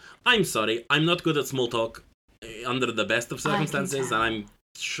 I'm sorry. I'm not good at small talk under the best of circumstances, tell. and I'm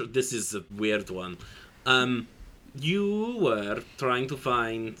sure this is a weird one. You were trying to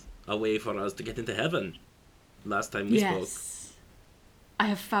find a way for us to get into heaven last time we spoke. Yes. I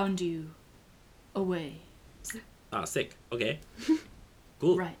have found you a way. Ah, sick. Okay.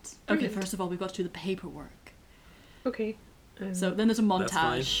 Cool. Right. Okay, Brilliant. first of all, we've got to do the paperwork. Okay. So then there's a That's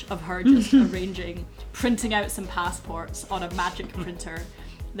montage of her just arranging, printing out some passports on a magic printer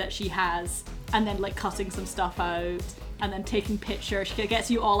that she has, and then like cutting some stuff out, and then taking pictures. She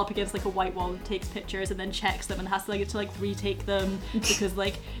gets you all up against like a white wall and takes pictures, and then checks them and has to like retake them because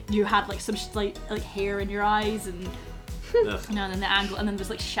like you had like some like hair in your eyes and Ugh. and then the angle, and then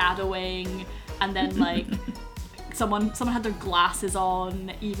there's like shadowing, and then like someone had their glasses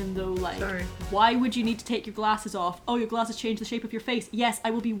on, even though, like, Sorry. why would you need to take your glasses off? Oh, your glasses change the shape of your face. Yes,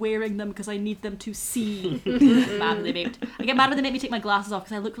 I will be wearing them because I need them to see. I get mad when they make me take my glasses off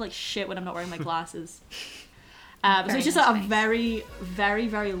because I look like shit when I'm not wearing my glasses. So it's just a very, very,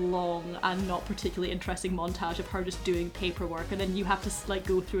 very long and not particularly interesting montage of her just doing paperwork, and then you have to like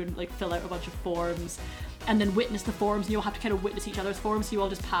go through and like fill out a bunch of forms, and then witness the forms, and you all have to kind of witness each other's forms. So you all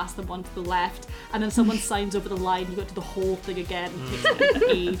just pass them one to the left, and then someone signs over the line. You go to the whole thing again. It takes like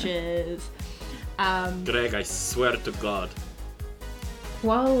ages. Greg, I swear to God.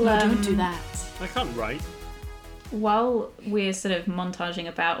 Well, No, don't do that. I can't write. While we're sort of montaging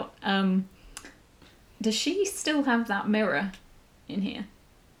about, does she still have that mirror in here?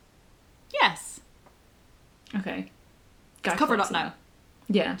 Yes, Okay. it's covered up clocks now. that.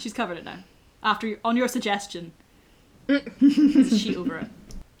 Yeah. She's covered it now. On your suggestion, there's a sheet over it.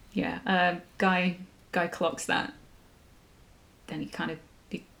 Yeah. Guy clocks that. Then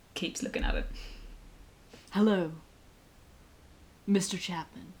he keeps looking at it. Hello, Mr.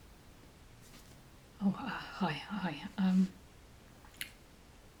 Chapman. Oh, hi.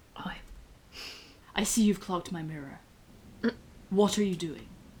 Hi. I see you've clogged my mirror. What are you doing?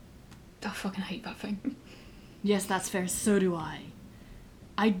 I fucking hate that thing. Yes, that's fair, so do I.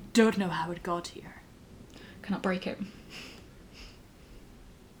 I don't know how it got here. Can I break it?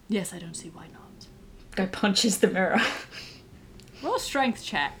 Yes, I don't see why not. Guy punches the mirror. Roll a strength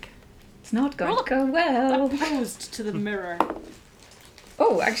check. It's not going to go well. Opposed to the mirror.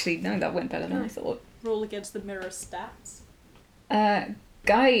 Oh, actually, no, that went better than I thought. Roll against the mirror stats.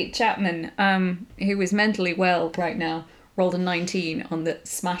 Guy Chapman, who is mentally well right now, rolled a 19 on the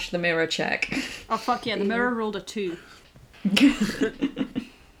smash the mirror check. Oh fuck yeah, the mirror rolled a 2.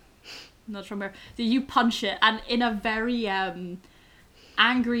 Not from mirror. So you punch it, and in a very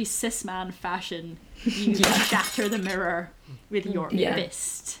angry cis man fashion, you shatter the mirror with your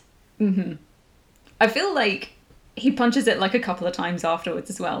fist. Mm-hmm. I feel like he punches it like a couple of times afterwards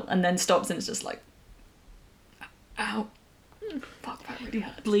as well, and then stops and is just like, ow. Fuck, that really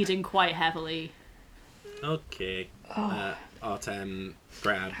hurt. Bleeding quite heavily. Okay. Artem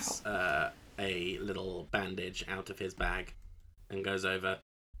grabs a little bandage out of his bag and goes over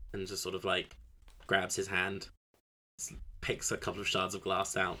and just sort of like grabs his hand, picks a couple of shards of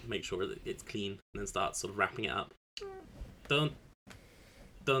glass out, makes sure that it's clean, and then starts sort of wrapping it up. Don't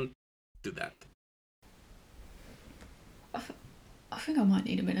do that. I think I might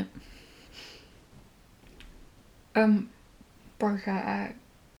need a minute. Broker,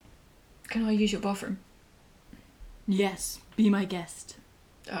 can I use your bathroom? Yes, be my guest.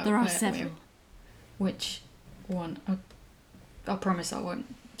 There are several. Which one? I promise I won't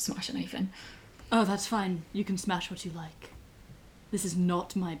smash anything. Oh, that's fine. You can smash what you like. This is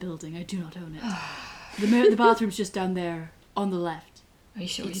not my building. I do not own it. The bathroom's just down there, on the left. Are you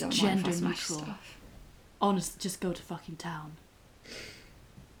sure It's you don't mind if I gender smash neutral. stuff? Honest, just go to fucking town.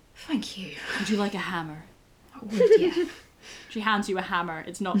 Thank you. Would you like a hammer? I would, yeah. She hands you a hammer.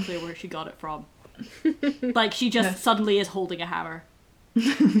 It's not clear where she got it from. Like, she just suddenly is holding a hammer.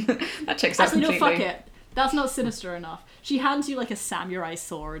 That checks out Actually, no, completely. fuck it. That's not sinister enough. She hands you, like, a samurai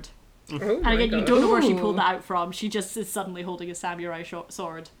sword. Oh And my again, you God. don't know where she Ooh. pulled that out from. She just is suddenly holding a samurai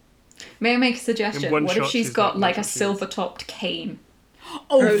sword. May I make a suggestion? In one What if shot, she's she's got not like a what she is. silver-topped cane?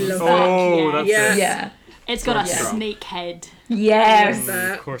 Oh, lovely. fuck Oh, yes. that's Yes. it. Yeah. It's got a Yeah. snake head. Yes.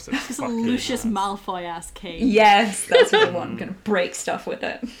 That. Of course it's It's a fucking Lucius has. Malfoy-ass cane. Yes, that's what I want. I'm gonna break stuff with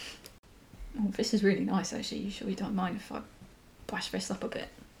it. Oh, this is really nice, actually. You sure you don't mind if I bash this up a bit?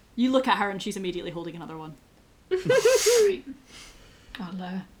 You look at her and she's immediately holding another one. Right.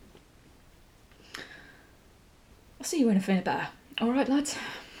 I'll see you in a bit. All right, lads.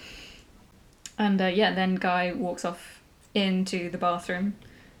 And then Guy walks off into the bathroom.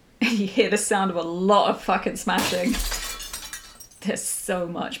 And you hear the sound of a lot of fucking smashing. There's so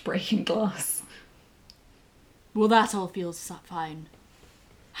much breaking glass. Well, that all feels fine.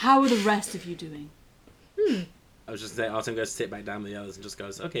 How are the rest of you doing? I was just saying, Artem goes to sit back down with the others and just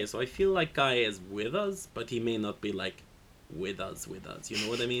goes, okay, so I feel like Guy is with us, but he may not be like with us. You know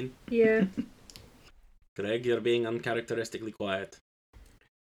what I mean? Yeah. Greg, you're being uncharacteristically quiet.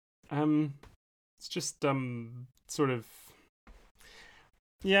 It's just sort of.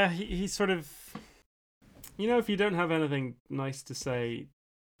 Yeah, he's sort of. You know, if you don't have anything nice to say,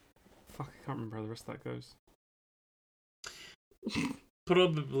 fuck, I can't remember how the rest of that goes.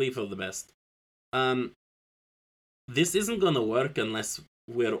 Probably for the best. This isn't gonna work unless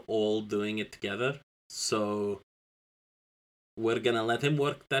we're all doing it together. So we're gonna let him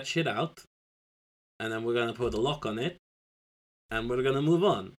work that shit out, and then we're gonna put a lock on it, and we're gonna move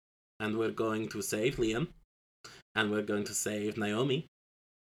on, and we're going to save Liam, and we're going to save Naomi.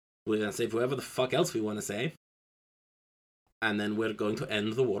 We're going to save whoever the fuck else we want to save. And then we're going to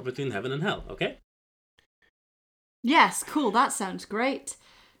end the war between heaven and hell, okay? Yes, cool. That sounds great.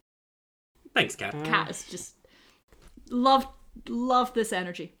 Thanks, Kat. Kat is just love this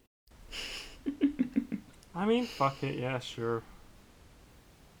energy. I mean, fuck it, yeah, sure.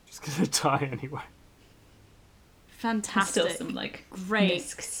 Just gonna die anyway. There's Fantastic. still some like Great.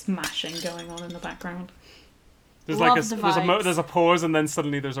 misc smashing going on in the background. There's Love like the there's vibes. a pause, and then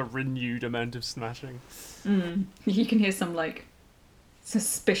suddenly there's a renewed amount of smashing. You can hear some like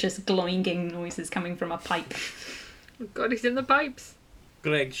suspicious gloinging noises coming from a pipe. Oh God, he's in the pipes.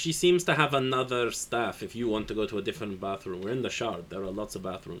 Greg, she seems to have another staff if you want to go to a different bathroom. We're in the Shard. There are lots of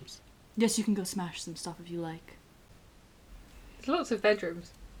bathrooms. Yes, you can go smash some stuff if you like. There's lots of bedrooms.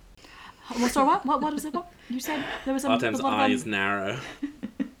 Sorry, what is it? What you said? There was a Artem's lot of, eyes narrow.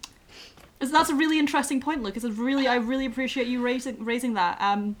 That's a really interesting point, Lucas. I really appreciate you raising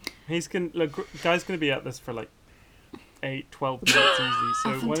that. He's guy's gonna be at this for like 8-12 minutes easy.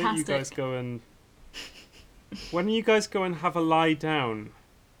 So why don't you guys go and have a lie down?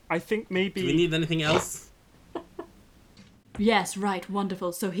 I think maybe. Do we need anything else? Yes, right,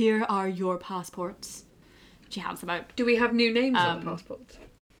 wonderful. So here are your passports. She hands them out. Do we have new names on the passports?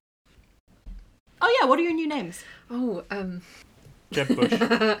 Oh yeah, what are your new names? Oh, Jeb Bush.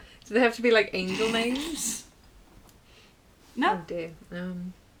 do they have to be like angel names? No. Oh dear.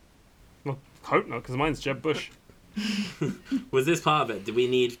 Well, hope not, because mine's Jeb Bush. Was this part of it? Did we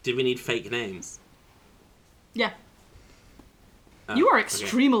need fake names? Yeah. Oh, You are okay.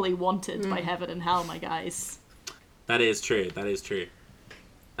 extremely wanted by heaven and hell, my guys. That is true.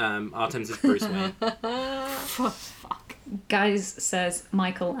 Artem's is Bruce Wayne. Fuck. Guys says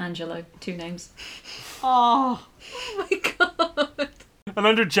Michelangelo, 2 names. Oh. Oh my God. And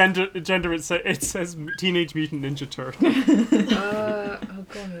under gender it says Teenage Mutant Ninja Turtle. Oh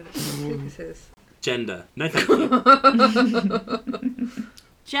God. Lucas's. Gender. No, thank you.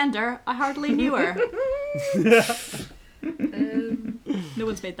 Gender, I hardly knew her. No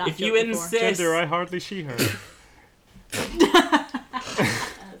one's made that If joke you before. insist. Gender, I hardly she her.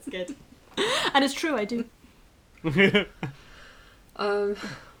 That's good. And it's true, I do. I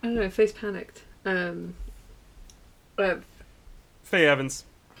don't know. Face panicked. Faye Evans.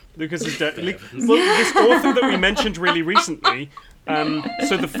 Lucas is dead. Well, this author that we mentioned really recently.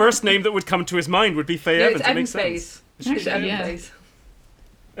 So the first name that would come to his mind would be Faye No, Evans. it's It Evan makes sense. Face. It's Actually, Evan yeah. Face.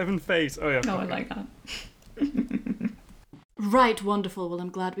 Evan Faze. Oh yeah. Oh, I like that. Right, wonderful. Well, I'm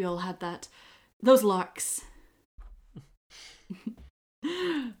glad we all had that. Those larks.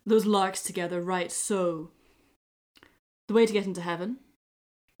 Those larks together, right, so... The way to get into heaven,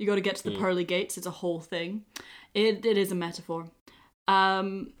 you got to get to the pearly gates. It's a whole thing. It is a metaphor.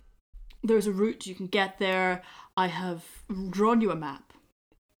 There's a route you can get there. I have drawn you a map.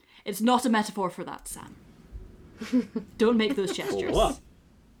 It's not a metaphor for that, Sam. Don't make those gestures. What?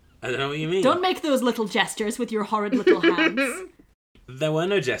 I don't know what you mean. Don't make those little gestures with your horrid little hands. There were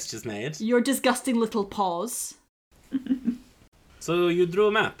no gestures made. Your disgusting little paws. So you drew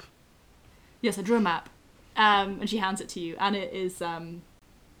a map. Yes, I drew a map. And she hands it to you, and it is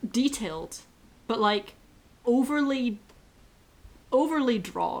detailed, but like overly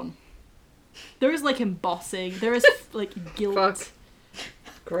drawn. There is like embossing. There is like gilt. Fuck.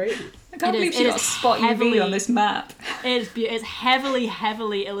 Great. I can't It believe is- she it got is spot heavily- UV on this map. It's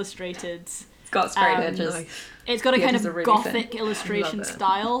heavily illustrated. It's got straight edges. Nice. It's got a The kind edges of are really gothic thin. illustration Love it.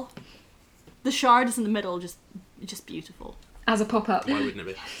 style. The shard is in the middle, just beautiful. As a pop-up. Why wouldn't it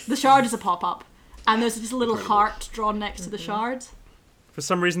be? The shard is a pop-up, and there's just a little Incredible. heart drawn next to the shard. For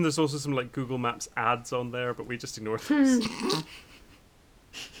some reason, there's also some like Google Maps ads on there, but we just ignore those.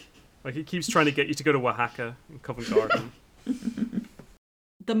 Like it keeps trying to get you to go to Oaxaca and Covent Garden.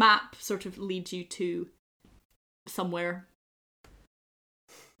 The map sort of leads you to somewhere.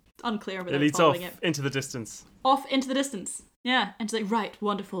 It's unclear It without leads off following it. into the distance. Off into the distance. Yeah, and she's like, right,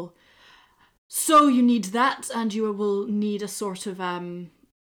 wonderful. So you need that, and you will need a sort of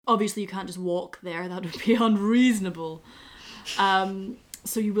obviously you can't just walk there, that would be unreasonable.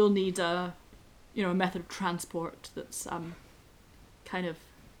 So you will need a method of transport that's kind of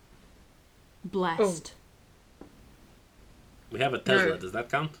blessed. We have a Tesla. No. Does that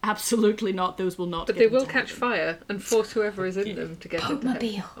count? Absolutely not. Those will not. But get they will into catch heaven. fire and force whoever is in them to get into heaven.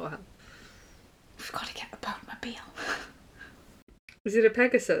 Boatmobile. Oh, wow. We've got to get the boatmobile. Is it a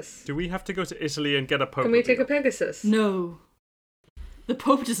Pegasus? Do we have to go to Italy and get a Pope? Can we take a Pegasus? No. The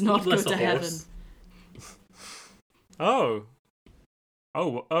Pope does not go Bless to a heaven. horse. Oh.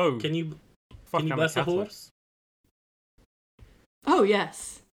 Can you Fuck, I'm bless a Catholic. horse? Oh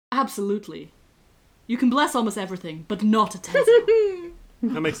yes, absolutely. You can bless almost everything, but not a Tesla.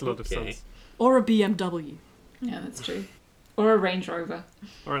 That makes a lot of Okay. sense. Or a BMW. Yeah, that's true. Or a Range Rover.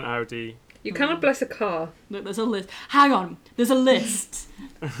 Or an Audi. You cannot bless a car. Look, there's a list. Hang on. There's a list.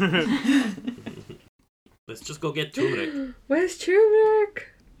 Let's just go get Turmeric. Where's Turmeric?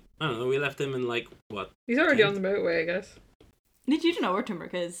 I don't know, we left him in like, what? He's already Kent? on the motorway, I guess. Need you to know where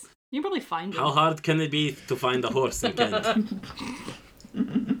Turmeric is. You can probably find him. How hard can it be to find a horse in Kent?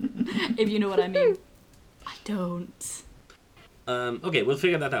 If you know what I mean. I don't. Okay, we'll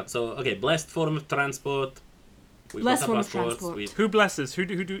figure that out. So, okay, blessed form of transport. We've Blessed got form our of passports. transport. We've... Who blesses?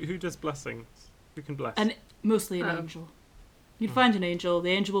 Who does blessings? Who can bless? And mostly an Oh. angel. You'd find an angel.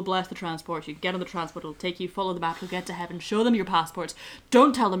 The angel will bless the transport. You get on the transport. It'll take you. Follow the map. You'll get to heaven. Show them your passports.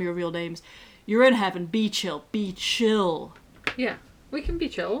 Don't tell them your real names. You're in heaven. Be chill. Be chill. Yeah, we can be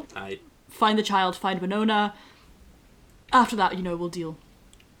chill. Find the child. Find Winona. After that, we'll deal.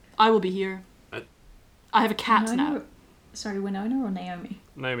 I will be here. I have a cat Winona? now. Sorry, Winona or Naomi?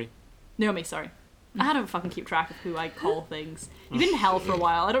 Naomi. Naomi, sorry. I had to fucking keep track of who I call things. You've been in hell for a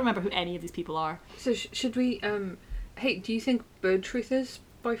while. I don't remember who any of these people are. So should we? Hey, do you think Bird Truther's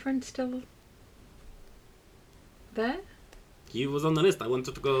boyfriend's still there? He was on the list. I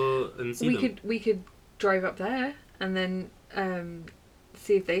wanted to go and see them. We could drive up there and then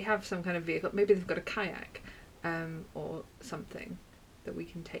see if they have some kind of vehicle. Maybe they've got a kayak or something that we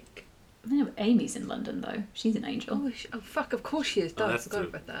can take. I know Amy's in London though. She's an angel. Oh fuck! Of course she is. Oh, I that's forgot true.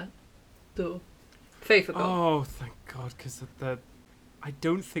 about that. So, Faye forgot. Oh, thank God, because I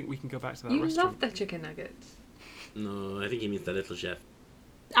don't think we can go back to that you restaurant. love their chicken nuggets. No, I think he means the little chef.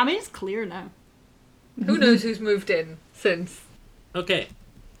 I mean, it's clear now. Who knows who's moved in since? Okay.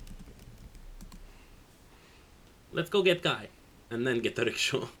 Let's go get Guy. And then get the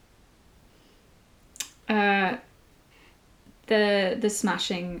rickshaw. The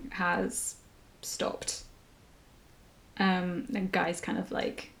smashing has stopped. The guy's kind of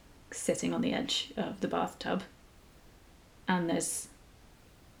like sitting on the edge of the bathtub, and there's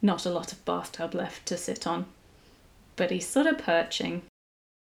not a lot of bathtub left to sit on, but he's sort of perching.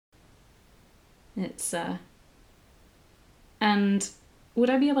 It's and would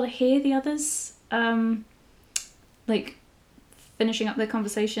I be able to hear the others like finishing up their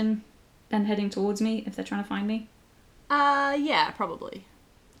conversation and heading towards me if they're trying to find me? Yeah, probably.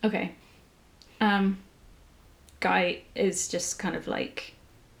 Okay. Guy is just kind of like,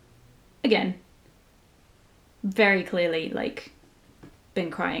 again, very clearly like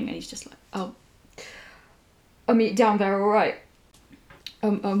been crying, and he's just like, oh, I'll meet you down there, all right.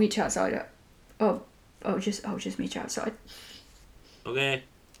 I'll meet you outside. I'll just meet you outside. Okay.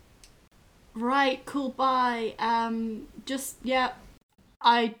 Right, cool, bye. I'm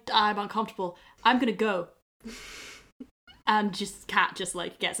uncomfortable. I'm gonna go. And Cat just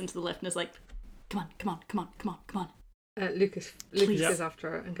like gets into the lift and is like, come on. Lucas Please. goes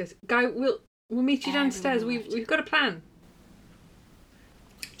after her and goes, Guy, we'll meet you downstairs. We've got a plan.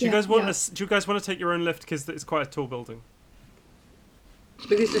 Do you guys want to take your own lift, because it's quite a tall building?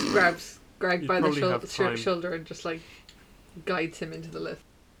 Lucas just grabs Greg You'd by the probably have time. shoulder and just like guides him into the lift.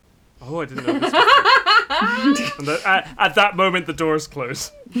 Oh, I didn't know this. And at that moment, the doors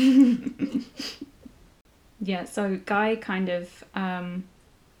close. Yeah, so Guy kind of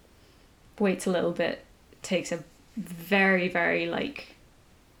waits a little bit, takes a very, very like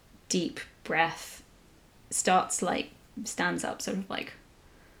deep breath, stands up, sort of like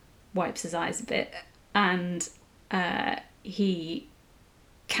wipes his eyes a bit, and he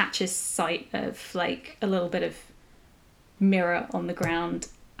catches sight of like a little bit of mirror on the ground,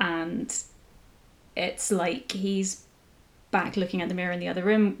 and it's like he's back looking at the mirror in the other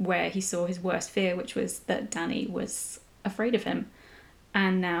room where he saw his worst fear, which was that Danny was afraid of him.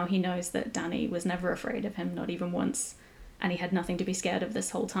 And now he knows that Danny was never afraid of him, not even once, and he had nothing to be scared of this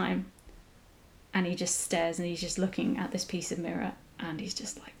whole time. And he just stares, and he's just looking at this piece of mirror, and he's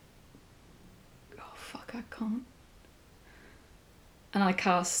just like, oh fuck, I can't. And I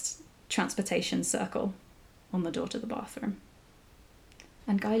cast Transportation Circle on the door to the bathroom.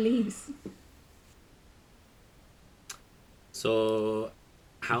 And Guy leaves. So,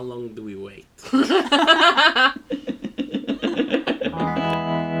 how long do we wait?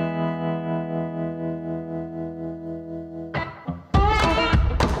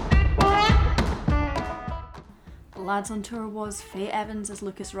 Lads on Tour was Faye Evans as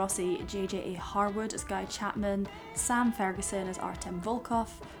Lucas Rossi, JJ A. Harwood as Guy Chapman, Sam Ferguson as Artem Volkov,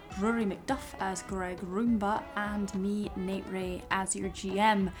 Rory McDuff as Greg Roomba, and me, Nate Ray, as your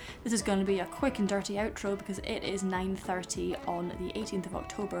GM. This is going to be a quick and dirty outro because it is 9:30 on the 18th of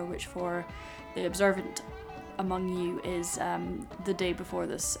October, which for the observant among you is the day before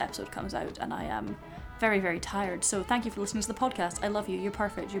this episode comes out, and I am very, very tired. So thank you for listening to the podcast. I love you. You're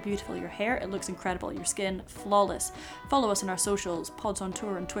perfect. You're beautiful. Your hair, it looks incredible. Your skin, flawless. Follow us on our socials, Pods on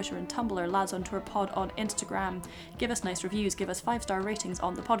Tour on Twitter and Tumblr, Lads on Tour Pod on Instagram. Give us nice reviews. Give us 5-star ratings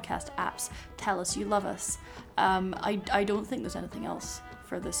on the podcast apps. Tell us you love us. I don't think there's anything else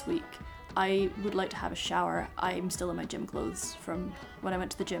for this week. I would like to have a shower. I'm still in my gym clothes from when I went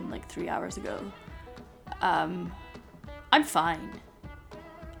to the gym like 3 hours ago. I'm fine.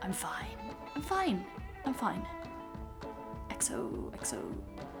 XO,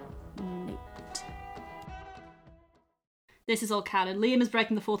 Nate. This is all canon. Liam is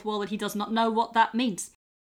breaking the fourth wall and he does not know what that means.